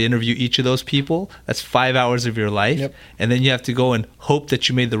hour to interview each of those people, that's 5 hours of your life. Yep. And then you have to go and hope that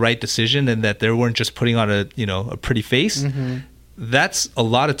you made the right decision and that they weren't just putting on a pretty face. Mm-hmm. That's a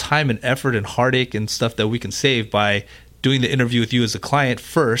lot of time and effort and heartache and stuff that we can save by doing the interview with you as a client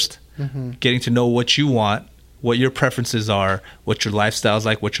first, mm-hmm, getting to know what you want, what your preferences are, what your lifestyle is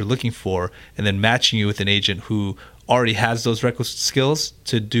like, what you're looking for, and then matching you with an agent who already has those requisite skills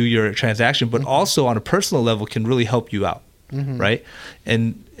to do your transaction, but, mm-hmm, also on a personal level can really help you out, mm-hmm, right?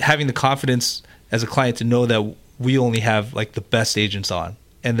 And having the confidence as a client to know that we only have like the best agents on,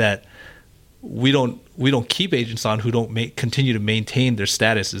 and that we don't keep agents on who don't continue to maintain their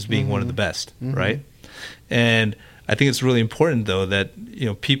status as being, mm-hmm, one of the best, mm-hmm, right? And I think it's really important though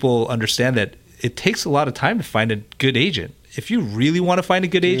that people understand that it takes a lot of time to find a good agent. If you really want to find a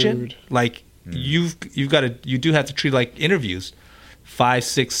good agent, like, you do have to treat like interviews, 5,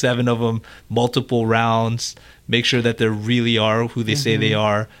 6, 7 of them, multiple rounds. Make sure that they really are who they, mm-hmm, say they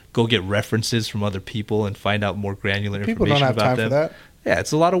are. Go get references from other people and find out more granular information about them. People don't have time for that. Yeah,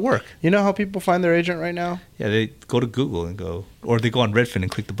 it's a lot of work. You know how people find their agent right now? Yeah, they go to Google or they go on Redfin and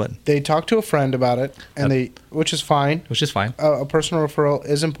click the button. They talk to a friend about it, and which is fine. Which is fine. A personal referral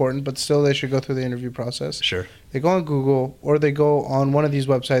is important, but still they should go through the interview process. Sure. They go on Google, or they go on one of these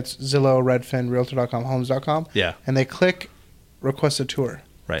websites, Zillow, Redfin, Realtor.com, Homes.com. Yeah. And they click Request a Tour.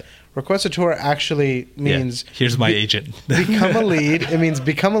 Right. Request a Tour actually means... Yeah. Here's my agent. Become a lead. It means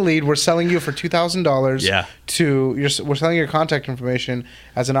become a lead. We're selling you for $2,000. Yeah. We're selling your contact information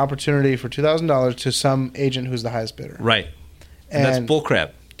as an opportunity for $2,000 to some agent who's the highest bidder. Right. And that's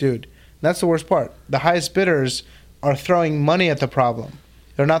bullcrap. Dude, that's the worst part. The highest bidders are throwing money at the problem.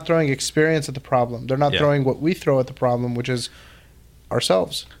 They're not throwing experience at the problem. They're not throwing what we throw at the problem, which is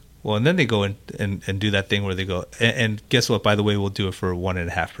ourselves. Well, and then they go and do that thing where they go, and guess what? By the way, we'll do it for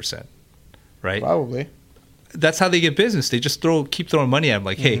 1.5%, right? Probably. That's how they get business. They just keep throwing money at them.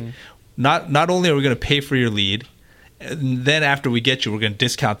 Like, hey, not only are we going to pay for your lead, And then after we get you, we're going to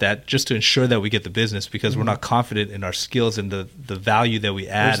discount that just to ensure that we get the business because we're not confident in our skills and the value that we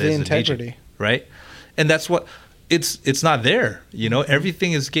add Where's the as an integrity? agent, right? And that's what it's not there. You know,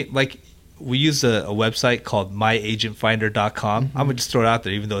 everything is like we use a website called myagentfinder.com. I'm gonna just throw it out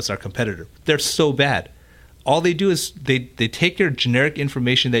there, even though it's our competitor. They're so bad. All they do is they take your generic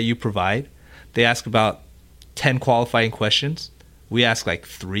information that you provide. They ask about 10 qualifying questions. We ask like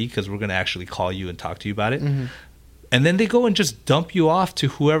 3 because we're going to actually call you and talk to you about it. And then they go and just dump you off to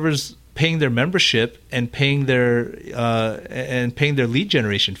whoever's paying their membership and paying their lead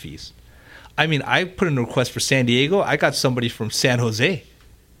generation fees. I mean, I put in a request for San Diego. I got somebody from San Jose.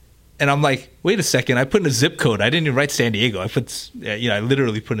 And I'm like, wait a second, I put in a zip code. I didn't even write San Diego. I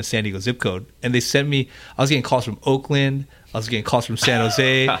literally put in a San Diego zip code. And they sent me, I was getting calls from Oakland. I was getting calls from San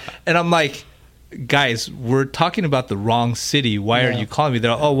Jose. And I'm like, guys, we're talking about the wrong city. Why are you calling me?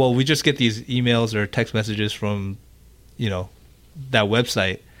 They're like, oh, well, we just get these emails or text messages from, that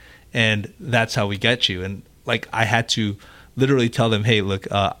website. And that's how we get you. And like, I had to literally tell them, hey,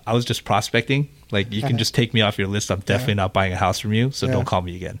 look, I was just prospecting. Like, you can just take me off your list. I'm definitely not buying a house from you. So don't call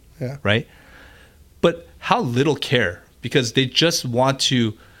me again. Yeah. Right. But how little care, because they just want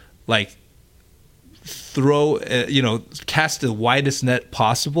to like throw, cast the widest net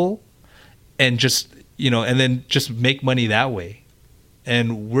possible and just, and then just make money that way.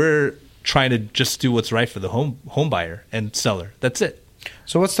 And we're trying to just do what's right for the home buyer and seller. That's it.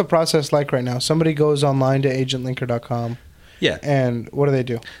 So what's the process like right now? Somebody goes online to agentlinker.com. Yeah. And what do they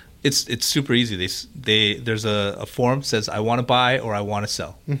do? It's super easy. There's a form says I want to buy or I want to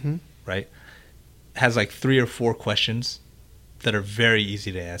sell. Right? Has like 3 or 4 questions that are very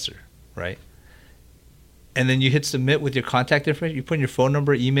easy to answer. Right? And then you hit submit with your contact information. You put in your phone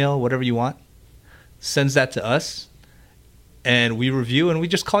number, email, whatever you want. Sends that to us, and we review and we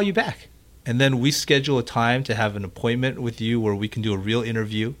just call you back. And then we schedule a time to have an appointment with you where we can do a real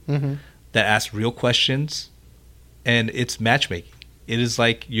interview that asks real questions, and it's matchmaking. It is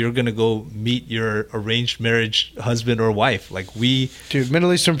like you're going to go meet your arranged marriage husband or wife. Like Dude,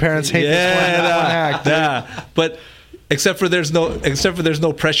 Middle Eastern parents hate this one hack. Yeah. But except for there's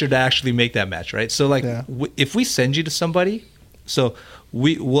no pressure to actually make that match, right? So like if we send you to somebody, so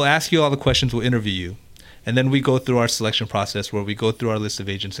we'll ask you all the questions, we'll interview you. And then we go through our selection process where we go through our list of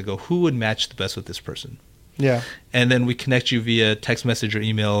agents and go, who would match the best with this person? Yeah. And then we connect you via text message or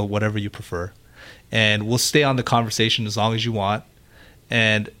email, whatever you prefer. And we'll stay on the conversation as long as you want.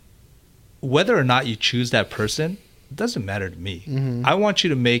 And whether or not you choose that person, it doesn't matter to me. I want you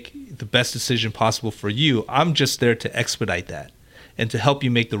to make the best decision possible for you. I'm just there to expedite that and to help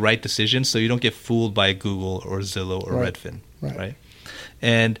you make the right decision so you don't get fooled by Google or Zillow or Redfin. Right?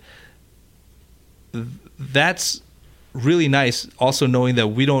 And that's really nice. Also knowing that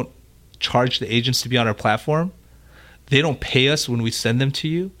we don't charge the agents to be on our platform. They don't pay us when we send them to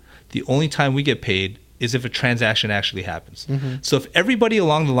you. The only time we get paid is if a transaction actually happens. So if everybody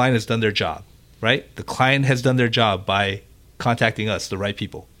along the line has done their job, right? The client has done their job by contacting us, the right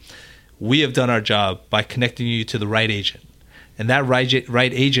people. We have done our job by connecting you to the right agent. And that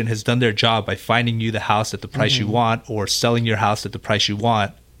right agent has done their job by finding you the house at the price you want or selling your house at the price you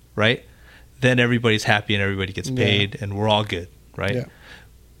want, right? Then everybody's happy and everybody gets paid and we're all good, right? Yeah.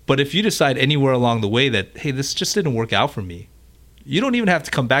 But if you decide anywhere along the way that, hey, this just didn't work out for me, you don't even have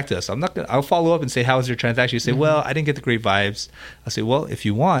to come back to us. I'll follow up and say, how was your transaction? You say, well, I didn't get the great vibes. I'll say, well, if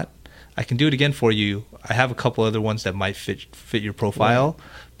you want, I can do it again for you. I have a couple other ones that might fit your profile. Right.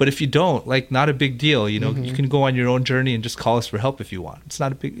 But if you don't, like, not a big deal. You can go on your own journey and just call us for help if you want. It's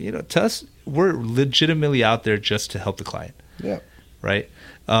not a big, to us, we're legitimately out there just to help the client. Yeah. Right?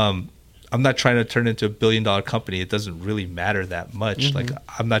 I'm not trying to turn it into $1 billion company. It doesn't really matter that much. Like,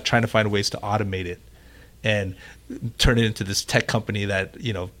 I'm not trying to find ways to automate it and turn it into this tech company that,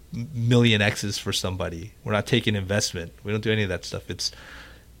 million X's for somebody. We're not taking investment. We don't do any of that stuff. It's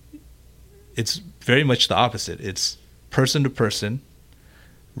very much the opposite. It's person to person,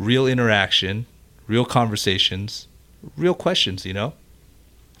 real interaction, real conversations, real questions, And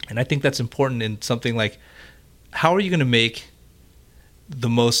I think that's important in something like, how are you going to make the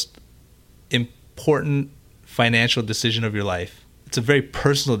most important financial decision of your life? It's a very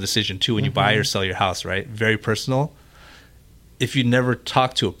personal decision too when you buy or sell your house, right? Very personal. If you never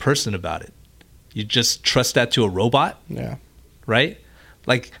talk to a person about it, you just trust that to a robot, right?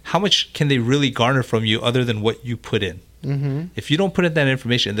 Like, how much can they really garner from you other than what you put in? If you don't put in that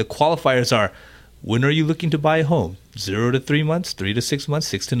information, the qualifiers are, when are you looking to buy a home? 0 to 3 months, 3 to 6 months,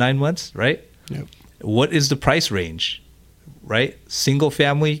 6 to 9 months, right? Yep. What is the price range, right? Single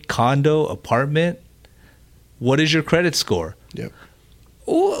family, condo, apartment. What is your credit score? Yep.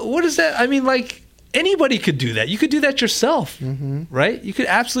 What is that? I mean, like, Anybody could do that. You could do that yourself, right? You could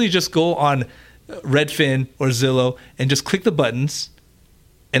absolutely just go on Redfin or Zillow and just click the buttons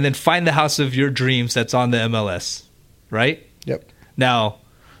and then find the house of your dreams that's on the MLS, right? Yep. Now,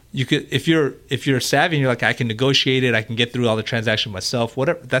 you could if you're savvy and you're like, I can negotiate it, I can get through all the transaction myself,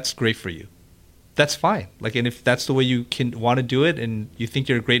 whatever, that's great for you. That's fine. Like, and if that's the way you can want to do it and you think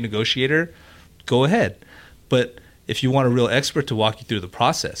you're a great negotiator, go ahead. But if you want a real expert to walk you through the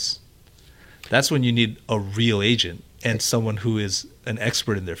process, that's when you need a real agent and someone who is an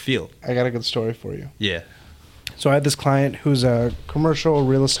expert in their field. I got a good story for you. Yeah. So I had this client who's a commercial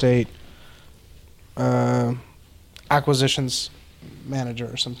real estate acquisitions manager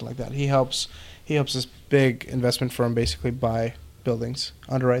or something like that. He helps this big investment firm basically buy buildings,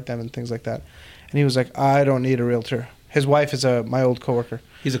 underwrite them, and things like that. And he was like, I don't need a realtor. His wife is my old coworker.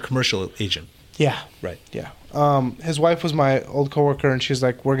 He's a commercial agent. Yeah. Right. Yeah. His wife was my old coworker, and she's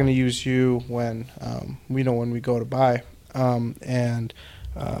like, we're going to use you when when we go to buy.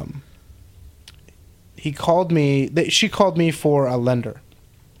 He called me. She called me for a lender.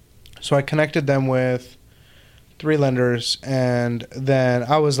 So I connected them with 3 lenders, and then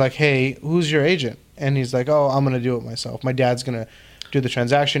I was like, hey, who's your agent? And he's like, oh, I'm going to do it myself. My dad's going to do the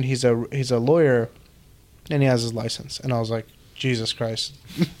transaction. He's a lawyer, and he has his license. And I was like, Jesus Christ.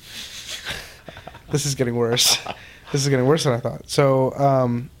 This is getting worse. This is getting worse than I thought. So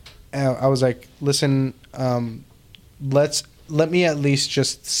I was like, listen, let me at least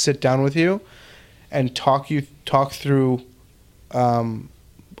just sit down with you and talk through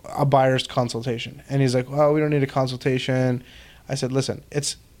a buyer's consultation. And he's like, well, we don't need a consultation. I said, listen,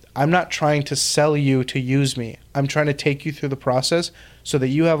 I'm not trying to sell you to use me. I'm trying to take you through the process so that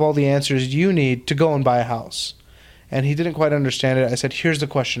you have all the answers you need to go and buy a house. And he didn't quite understand it. I said, here's the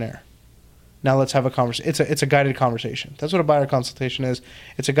questionnaire. Now let's have a conversation. It's a guided conversation. That's what a buyer consultation is.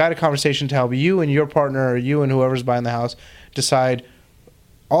 It's a guided conversation to help you and your partner, or you and whoever's buying the house, decide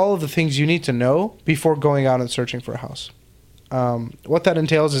all of the things you need to know before going out and searching for a house. What that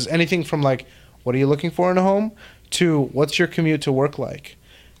entails is anything from like, what are you looking for in a home, to what's your commute to work like?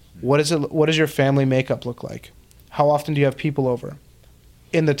 What does your family makeup look like? How often do you have people over?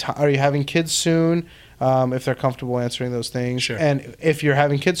 Are you having kids soon? If they're comfortable answering those things. Sure. And if you're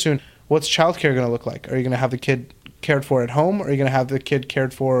having kids soon, what's childcare going to look like? Are you going to have the kid cared for at home? Or are you going to have the kid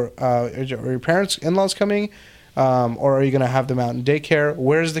cared for? Are your parents, in-laws coming? Or are you going to have them out in daycare?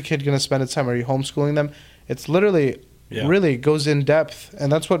 Where is the kid going to spend its time? Are you homeschooling them? It's literally really goes in depth.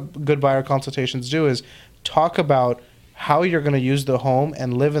 And that's what good buyer consultations do, is talk about how you're going to use the home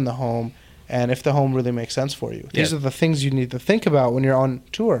and live in the home, and if the home really makes sense for you. These are the things you need to think about when you're on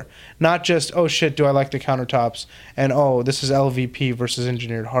tour. Not just, oh, shit, do I like the countertops? And, oh, this is LVP versus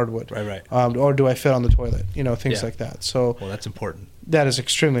engineered hardwood. Right. Or do I fit on the toilet? Things like that. So well, that's important. That is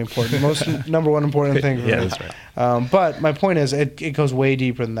extremely important. Number one important thing for me. That's right. But my point is, it goes way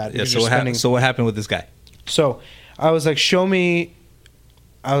deeper than that. Yeah, so what happened with this guy? So I was like, show me.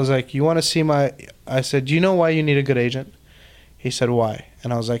 I was like, you want to see I said, do you know why you need a good agent? He said, why?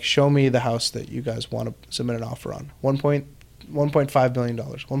 And I was like, show me the house that you guys want to submit an offer on. $1.5 million,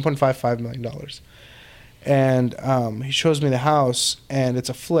 $1.55 million. And he shows me the house, and it's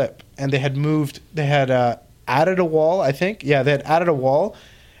a flip. And they had added a wall, I think. Yeah, they had added a wall,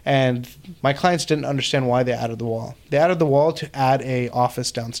 and my clients didn't understand why they added the wall. They added the wall to add a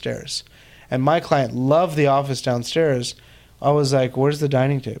office downstairs. And my client loved the office downstairs. I was like, where's the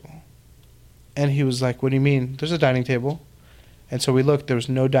dining table? And he was like, what do you mean? There's a dining table. And so we looked. There was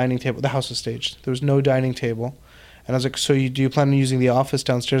no dining table. The house was staged. There was no dining table. And I was like, so do you plan on using the office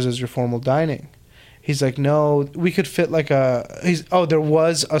downstairs as your formal dining? He's like, no, we could fit like there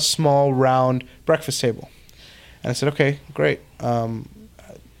was a small round breakfast table. And I said, okay, great.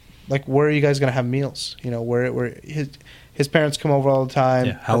 Like, where are you guys going to have meals? Where his parents come over all the time.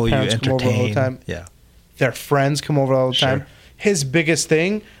 Yeah. How will you entertain? Come over all the time. Yeah. Their friends come over all the time. His biggest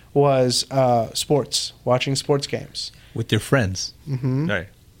thing was sports, watching sports games. With your friends. Mm-hmm. Right.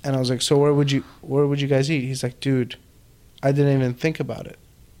 And I was like, so where would you guys eat? He's like, dude, I didn't even think about it.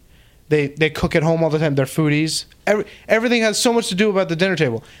 They cook at home all the time. They're foodies. Everything has so much to do about the dinner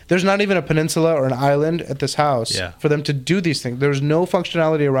table. There's not even a peninsula or an island at this house for them to do these things. There's no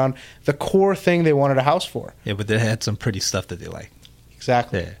functionality around the core thing they wanted a house for. Yeah, but they had some pretty stuff that they like.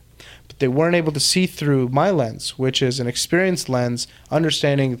 Exactly. Yeah. But they weren't able to see through my lens, which is an experienced lens,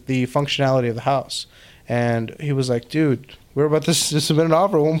 understanding the functionality of the house. And he was like, dude, we're about to submit an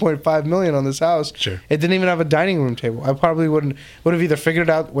offer, $1.5 million on this house. Sure. It didn't even have a dining room table. I probably would have either figured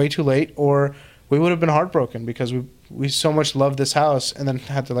it out way too late, or we would have been heartbroken because we so much loved this house and then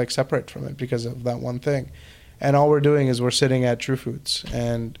had to separate from it because of that one thing. And all we're doing is we're sitting at True Foods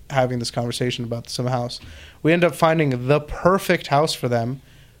and having this conversation about some house. We end up finding the perfect house for them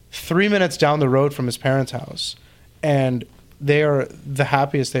 3 minutes down the road from his parents' house. And they are the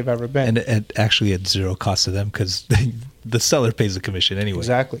happiest they've ever been. And actually at zero cost to them because the seller pays the commission anyway.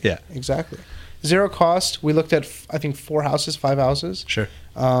 Exactly. Yeah. Exactly. Zero cost. We looked at, I think, 5 houses. Sure.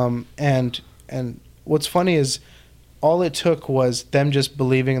 And what's funny is all it took was them just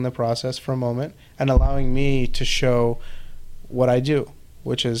believing in the process for a moment and allowing me to show what I do,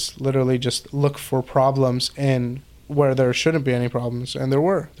 which is literally just look for problems in where there shouldn't be any problems. And there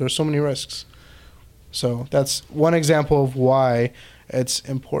were so many risks. So that's one example of why it's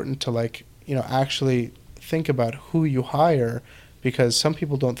important to actually think about who you hire, because some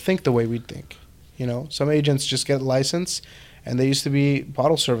people don't think the way we think. Some agents just get a license and they used to be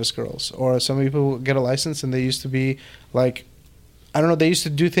bottle service girls, or some people get a license and they used to be they used to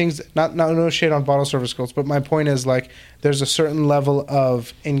do things, not no shade on bottle service girls, but my point is there's a certain level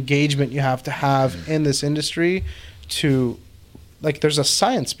of engagement you have to have in this industry to, there's a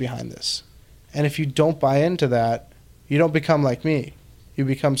science behind this. And if you don't buy into that, you don't become like me. You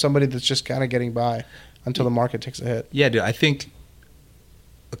become somebody that's just kind of getting by until the market takes a hit. Yeah, dude. I think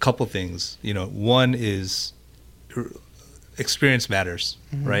a couple things. One is experience matters,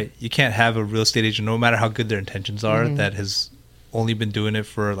 right? You can't have a real estate agent, no matter how good their intentions are, that has only been doing it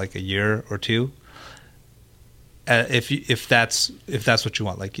for a year or two. If that's what you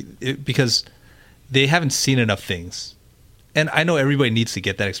want, because they haven't seen enough things. And I know everybody needs to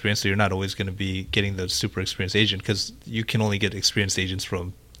get that experience, so you're not always going to be getting the super experienced agent, because you can only get experienced agents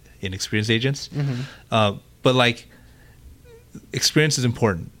from inexperienced agents. But experience is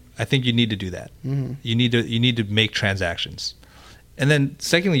important. I think you need to do that. You need to make transactions, and then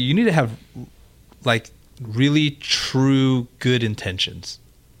secondly, you need to have really true good intentions,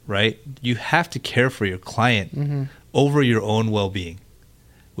 right? You have to care for your client over your own well-being,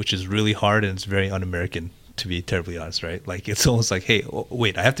 which is really hard and it's very un-American, to be terribly honest, right? It's almost hey,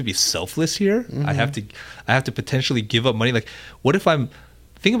 wait, I have to be selfless here. I have to potentially give up money. What if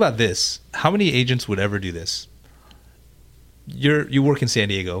think about this? How many agents would ever do this? You work in San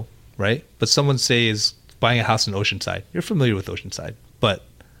Diego, right? But someone is buying a house in Oceanside. You're familiar with Oceanside, but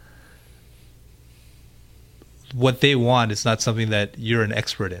what they want is not something that you're an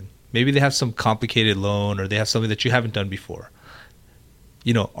expert in. Maybe they have some complicated loan, or they have something that you haven't done before.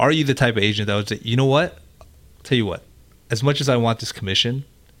 Are you the type of agent that would say, you know what? Tell you what, as much as I want this commission,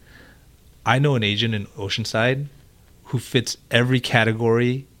 I know an agent in Oceanside who fits every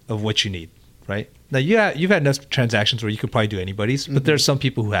category of what you need, right? Now, you've had enough transactions where you could probably do anybody's, but there's some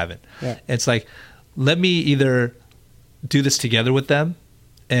people who haven't. Yeah. And it's let me either do this together with them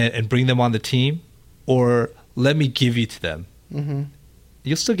and bring them on the team, or let me give you to them.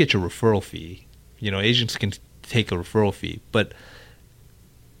 You'll still get your referral fee. Agents can take a referral fee, but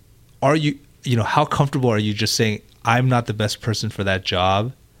are you... how comfortable are you just saying, I'm not the best person for that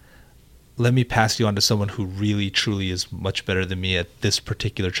job? Let me pass you on to someone who really, truly is much better than me at this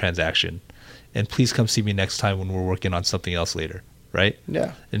particular transaction. And please come see me next time when we're working on something else later, right?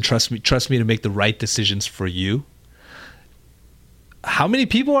 Yeah. And trust me to make the right decisions for you. How many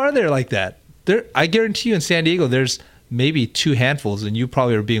people are there like that? I guarantee you in San Diego, there's maybe 2 handfuls, and you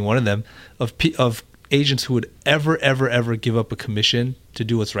probably are being one of them, of agents who would ever give up a commission to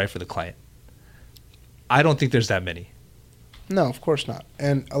do what's right for the client. I don't think there's that many. No, of course not.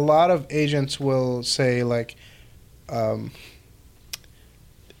 And a lot of agents will say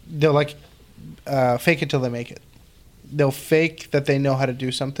they'll fake it till they make it. They'll fake that they know how to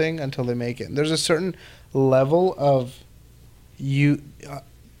do something until they make it. And there's a certain level of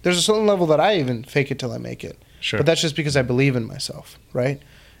there's a certain level that I even fake it till I make it. Sure. But that's just because I believe in myself, right?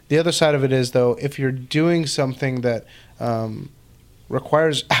 The other side of it is, though, if you're doing something that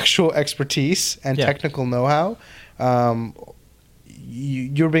requires actual expertise and technical know-how,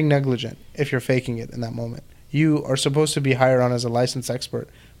 you're being negligent if you're faking it in that moment. You are supposed to be hired on as a licensed expert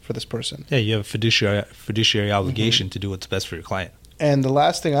for this person. Yeah, you have a fiduciary obligation to do what's best for your client. And the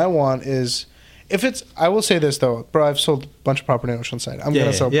last thing I want is, I will say this though, bro, I've sold a bunch of property in Oceanside. I'm going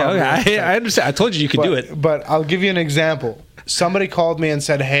to sell property. Okay. I understand. I told you could do it. But I'll give you an example. Somebody called me and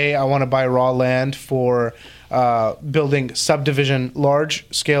said, hey, I want to buy raw land for building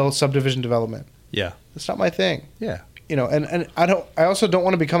large-scale subdivision development. Yeah. That's not my thing. Yeah. And I also don't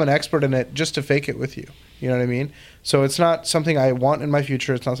want to become an expert in it just to fake it with you. You know what I mean? So it's not something I want in my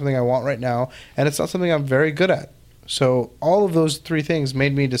future. It's not something I want right now. And it's not something I'm very good at. So all of those 3 things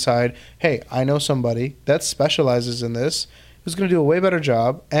made me decide, hey, I know somebody that specializes in this who's going to do a way better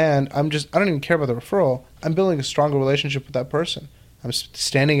job, and I don't even care about the referral. I'm building a stronger relationship with that person. I'm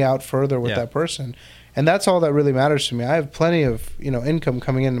standing out further with that person, And that's all that really matters to me. I have plenty of, income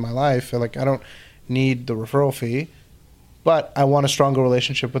coming into my life. Like, I don't need the referral fee, but I want a stronger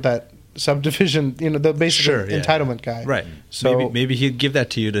relationship with that subdivision, the basic entitlement guy. Right. So maybe he'd give that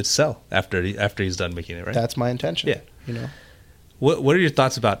to you to sell after he's done making it, right? That's my intention. Yeah. What are your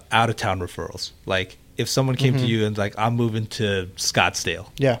thoughts about out-of-town referrals? Like, if someone came to you and like, I'm moving to Scottsdale.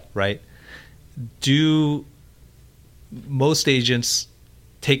 Yeah. Right? Do most agents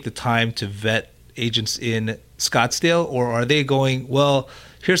take the time to vet agents in Scottsdale, or are they going, well,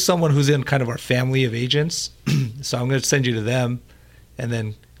 here's someone who's in kind of our family of agents, so I'm going to send you to them and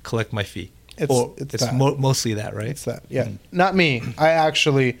then collect my fee? It's mostly that, right? It's that, yeah. Not me. I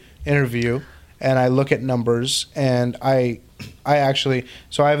actually interview and I look at numbers, and I actually,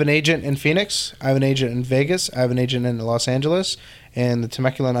 so I have an agent in Phoenix, I have an agent in Vegas, I have an agent in Los Angeles, and the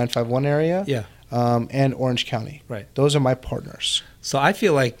Temecula 951 area, and Orange County. Right. Those are my partners. So I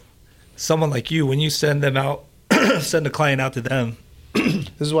feel like someone like you, when you send them out, send a client out to them. This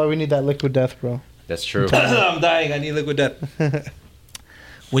is why we need that liquid death, bro. That's true. I'm dying. I need liquid death.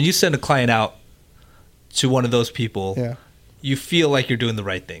 When you send a client out to one of those people, you feel like you're doing the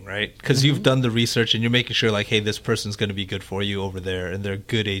right thing, right? Because you've done the research and you're making sure, like, hey, this person's going to be good for you over there, and they're a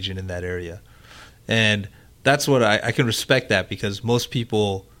good agent in that area. And that's what I can respect that, because most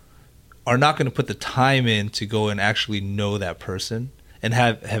people are not going to put the time in to go and actually know that person and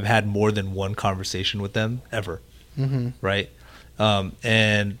have had more than one conversation with them ever, right?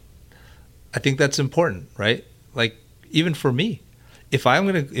 And I think that's important, right? Like, even for me,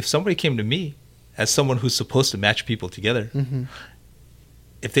 if somebody came to me as someone who's supposed to match people together,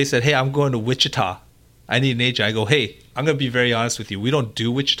 if they said, hey, I'm going to Wichita, I need an agent, I go, hey, I'm going to be very honest with you. We don't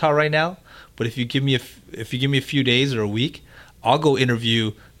do Wichita right now, but if you give me a few days or a week, I'll go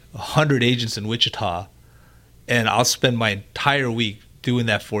interview 100 agents in Wichita, and I'll spend my entire week doing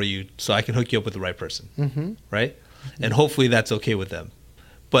that for you so I can hook you up with the right person, right? And hopefully that's okay with them.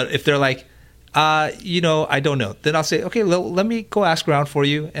 But if they're like, I don't know, then I'll say, okay, let me go ask around for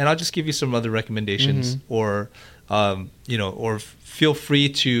you, and I'll just give you some other recommendations, or or feel free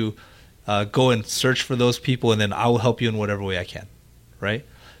to go and search for those people, and then I will help you in whatever way I can, right?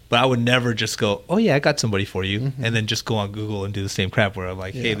 But I would never just go, oh yeah, I got somebody for you, and then just go on Google and do the same crap where I'm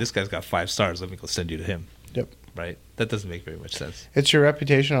like, hey, this guy's got 5 stars, let me go send you to him. Yep. Right? That doesn't make very much sense. It's your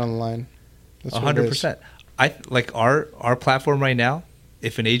reputation on the line. 100%. I like our platform right now.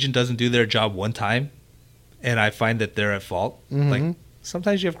 If an agent doesn't do their job one time, and I find that they're at fault, like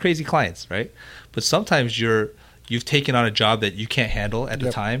sometimes you have crazy clients, right? But sometimes you've taken on a job that you can't handle at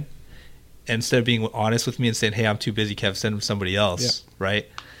the time, and instead of being honest with me and saying, "Hey, I'm too busy, Kev, send somebody else," right?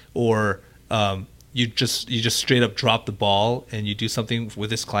 Or you just straight up drop the ball and you do something with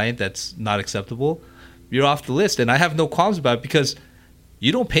this client that's not acceptable, you're off the list. And I have no qualms about it, because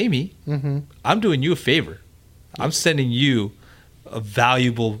you don't pay me. I'm doing you a favor. I'm sending you a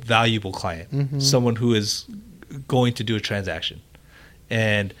valuable client, someone who is going to do a transaction,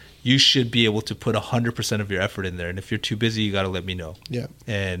 and you should be able to put 100% of your effort in there. And if you're too busy, you got to let me know. Yeah.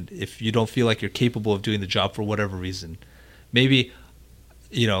 And if you don't feel like you're capable of doing the job for whatever reason, maybe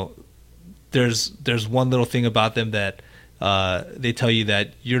there's one little thing about them that they tell you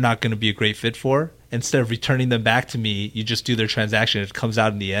that you're not going to be a great fit for. Instead of returning them back to me, you just do their transaction. It comes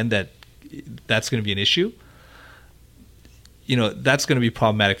out in the end that that's going to be an issue. That's going to be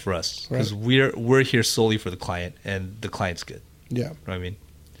problematic for us, because we're here solely for the client, and the client's good. Yeah. You know what I mean?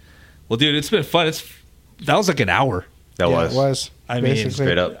 Well, dude, it's been fun. That was like an hour. It was. It was. I mean,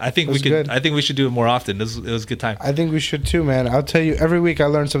 straight up. I think we should do it more often. It was a good time. I think we should too, man. I'll tell you, every week I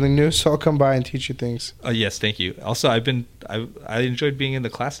learn something new, so I'll come by and teach you things. Yes, thank you. Also, I enjoyed being in the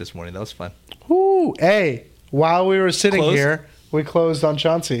class this morning. That was fun. Ooh, hey! While we were sitting here, we closed on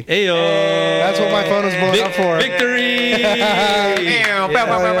Chauncey. Ayo! That's what my phone was blowing up for. Victory!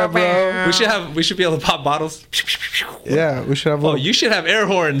 We should be able to pop bottles. Yeah, we should have. You should have air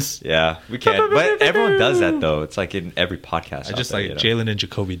horns. Yeah, we can. But everyone does that though. It's like in every podcast. I just Jalen and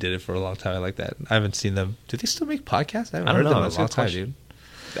Jacoby did it for a long time. I like that. I haven't seen them. Do they still make podcasts? I haven't heard them in a long time, dude.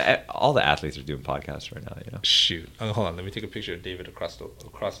 All the athletes are doing podcasts right now. Shoot. Hold on. Let me take a picture of David across the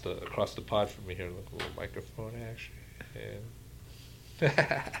pod from me here. Look, a little microphone action.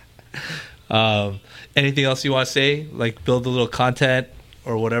 Anything else you want to say? Like build a little content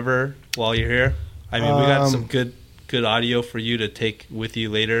or whatever while you're here. I mean, we got some good audio for you to take with you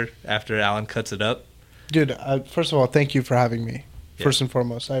later after Alan cuts it up. Dude, first of all, thank you for having me. Yeah. First and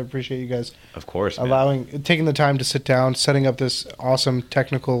foremost, I appreciate you guys. Of course, taking the time to sit down, setting up this awesome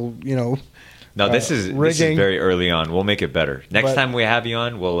technical, No, this is very early on. We'll make it better. Next time we have you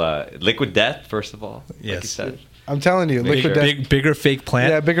on, we'll liquid death first of all. Yes. Like you said. I'm telling you, liquid death. Bigger fake plant.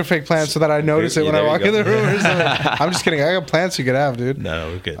 Yeah, bigger fake plants so that I notice it when I walk in the room. Or something. I'm just kidding. I got plants you could have, dude. No,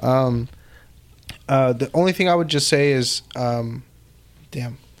 we're good. The only thing I would just say is,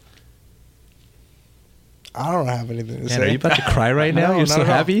 damn. I don't have anything to Man, say. are you about to cry right now? No, You're so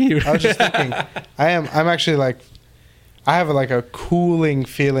happy. I was just thinking. I'm actually like, I have like a cooling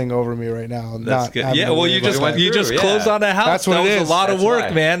feeling over me right now. That's good. Yeah, well, you just closed on a house. That's what that it was is. a lot of work,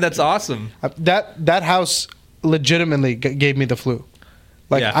 why. man. That's awesome. That house legitimately gave me the flu.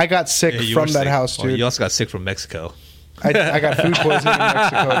 Like I got sick you from were that sick. house, dude. Well, you also got sick from Mexico. I got food poisoning in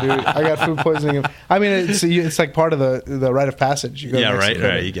Mexico, dude. I got food poisoning. I mean, it's like part of the rite of passage. You go to Mexico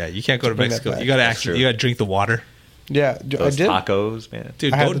right. You can't go to bring that Mexico. back. You got to drink the water. Yeah, Those I did. tacos, man.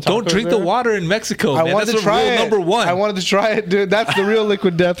 Dude, I had the don't tacos drink there. the water in Mexico, man. I wanted That's to try rule it. number one. I wanted to try it, dude. That's the real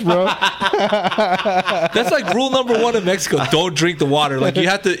liquid death, bro. That's like rule number one in Mexico. Don't drink the water. Like you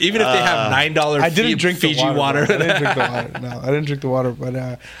have to, even if they have $9 I didn't drink Fiji the water. water. Bro. I didn't drink the water. No, I didn't drink the water. But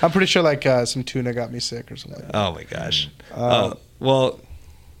I'm pretty sure like some tuna got me sick or something. Oh my gosh. Well,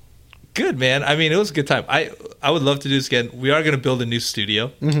 good, man. I mean, it was a good time. I would love to do this again. We are going to build a new studio.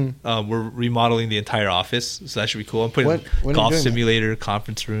 Mm-hmm. We're remodeling the entire office, so that should be cool. I'm putting When are you golf doing simulator,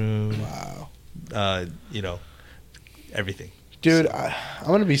 conference room. Wow. Everything. Dude, I'm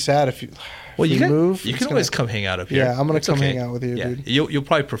gonna be sad if you. Well, if you can move. You it's can gonna- always come hang out up here. Yeah, I'm gonna It's come hang out with you, dude. You'll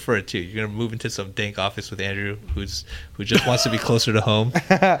probably prefer it too. You're gonna move into some dank office with Andrew, who just wants to be closer to home.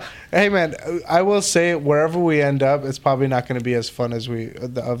 Hey man, I will say wherever we end up, it's probably not going to be as fun as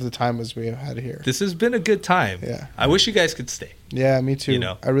of the time as we have had here. This has been a good time. Yeah. I wish you guys could stay. Yeah, me too. You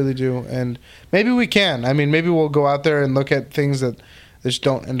know. I really do, and maybe we can. I mean, maybe we'll go out there and look at things that just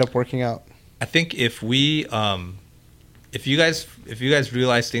don't end up working out. I think if we if you guys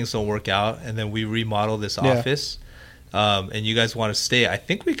realize things don't work out and then we remodel this office and you guys want to stay, I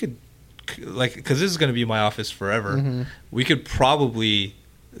think we could, like, because this is going to be my office forever, Mm-hmm. we could probably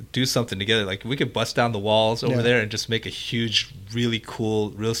do something together. Like we could bust down the walls over there and just make a huge, really cool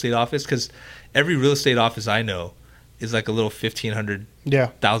real estate office, because every real estate office I know is like a little 1,500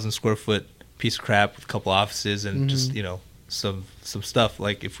 1,000 square foot piece of crap with a couple offices and just some stuff.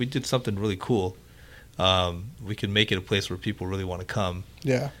 Like if we did something really cool, we can make it a place where people really want to come.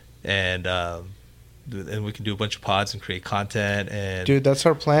 Yeah. And we can do a bunch of pods and create content. And Dude, that's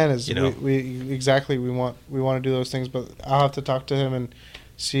our plan. Is you know. we want to do those things, but I'll have to talk to him and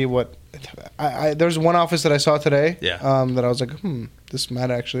see what. There's one office that I saw today. Yeah. That I was like, this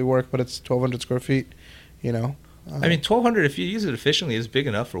might actually work, but it's 1,200 square feet. You know. I mean, 1,200, if you use it efficiently, is big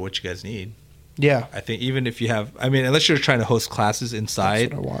enough for what you guys need. Yeah. I think even if you have, I mean, unless you're trying to host classes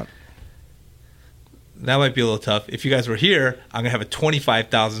inside, That's what I want. that might be a little tough. If you guys were here, I'm gonna have a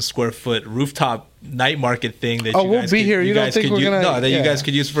 25,000 square foot rooftop night market thing that you we'll guys be could, here. You don't guys think could we're use, gonna- no, that you yeah. guys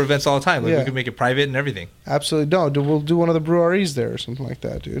could use for events all the time. Like Yeah. we could make it private and everything. Absolutely. No, we'll do one of the breweries there or something like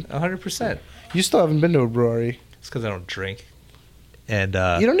that, dude. 100%. You still haven't been to a brewery. It's because I don't drink. And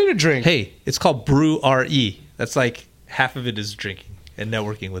You don't need a drink. hey, it's called Brew RE. That's like half of it is drinking and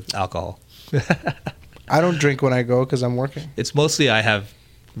networking with alcohol. I don't drink when I go because I'm working. It's mostly I have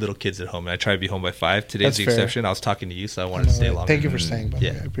little kids at home and I try to be home by 5. Today's That's the fair. exception. I was talking to you, so I wanted to stay longer. Thank you for staying, by the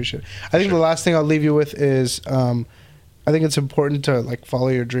Yeah. way. I appreciate it. I think the last thing I'll leave you with is I think it's important to like follow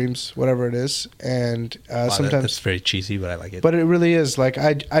your dreams, whatever it is. And Wow, sometimes that's very cheesy, but I like it. but it really is. Like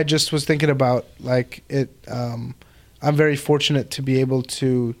I just was thinking about like it. I'm very fortunate to be able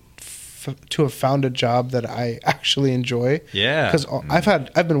to have found a job that I actually enjoy. Yeah. Because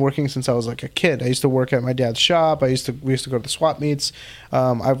I've been working since I was like a kid. I used to work at my dad's shop. We used to go to the swap meets.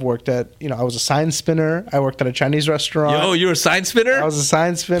 I've worked at I was a sign spinner. I worked at a Chinese restaurant. Yo, you were a sign spinner? I was a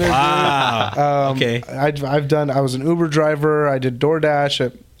sign spinner. Wow. Okay. I was an Uber driver. I did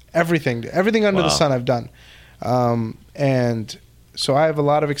DoorDash. Everything under the sun I've done. And so I have a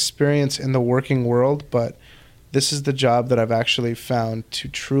lot of experience in the working world, but this is the job that I've actually found to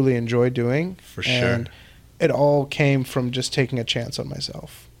truly enjoy doing. For sure. And it all came from just taking a chance on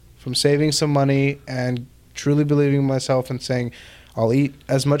myself, from saving some money and truly believing in myself and saying, I'll eat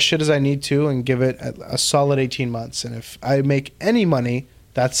as much shit as I need to and give it a solid 18 months. And if I make any money,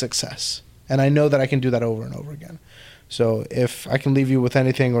 that's success. And I know that I can do that over and over again. So if I can leave you with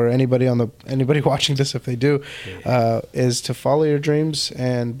anything, or anybody watching this, if they do, is to follow your dreams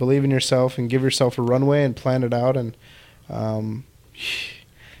and believe in yourself and give yourself a runway and plan it out. And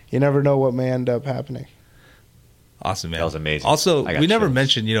you never know what may end up happening. Awesome, man. That was amazing. Also, I got we never chills.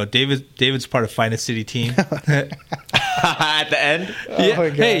 mentioned, David's part of Finest City Team. At the end, Oh my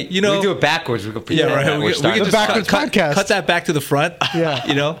God. Hey, we can do it backwards. We can Yeah, right. We The can just backwards podcast. cut that back to the front.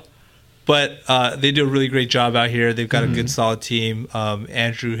 Yeah. But they do a really great job out here. They've got a good, solid team.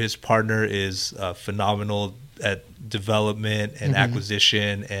 Andrew, his partner, is phenomenal. at development and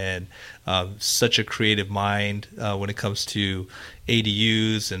acquisition, and such a creative mind when it comes to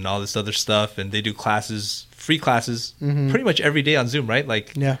ADUs and all this other stuff. And they do classes, free classes, pretty much every day on Zoom, right?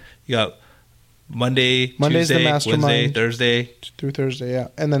 Like, Yeah. you got Monday's the Tuesday, mastermind. Wednesday, Thursday. Through Thursday, yeah.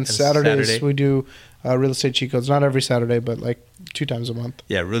 And then Saturdays Saturday. we do real estate cheat codes. Not every Saturday, but like 2 times a month.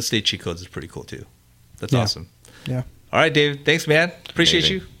 Yeah, real estate cheat codes is pretty cool too. That's Yeah. awesome. Yeah. All right, Dave. Thanks, man. Appreciate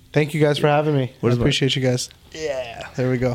Amazing. you. Thank you guys for having me. I Where's my- appreciate you guys. Yeah. There we go.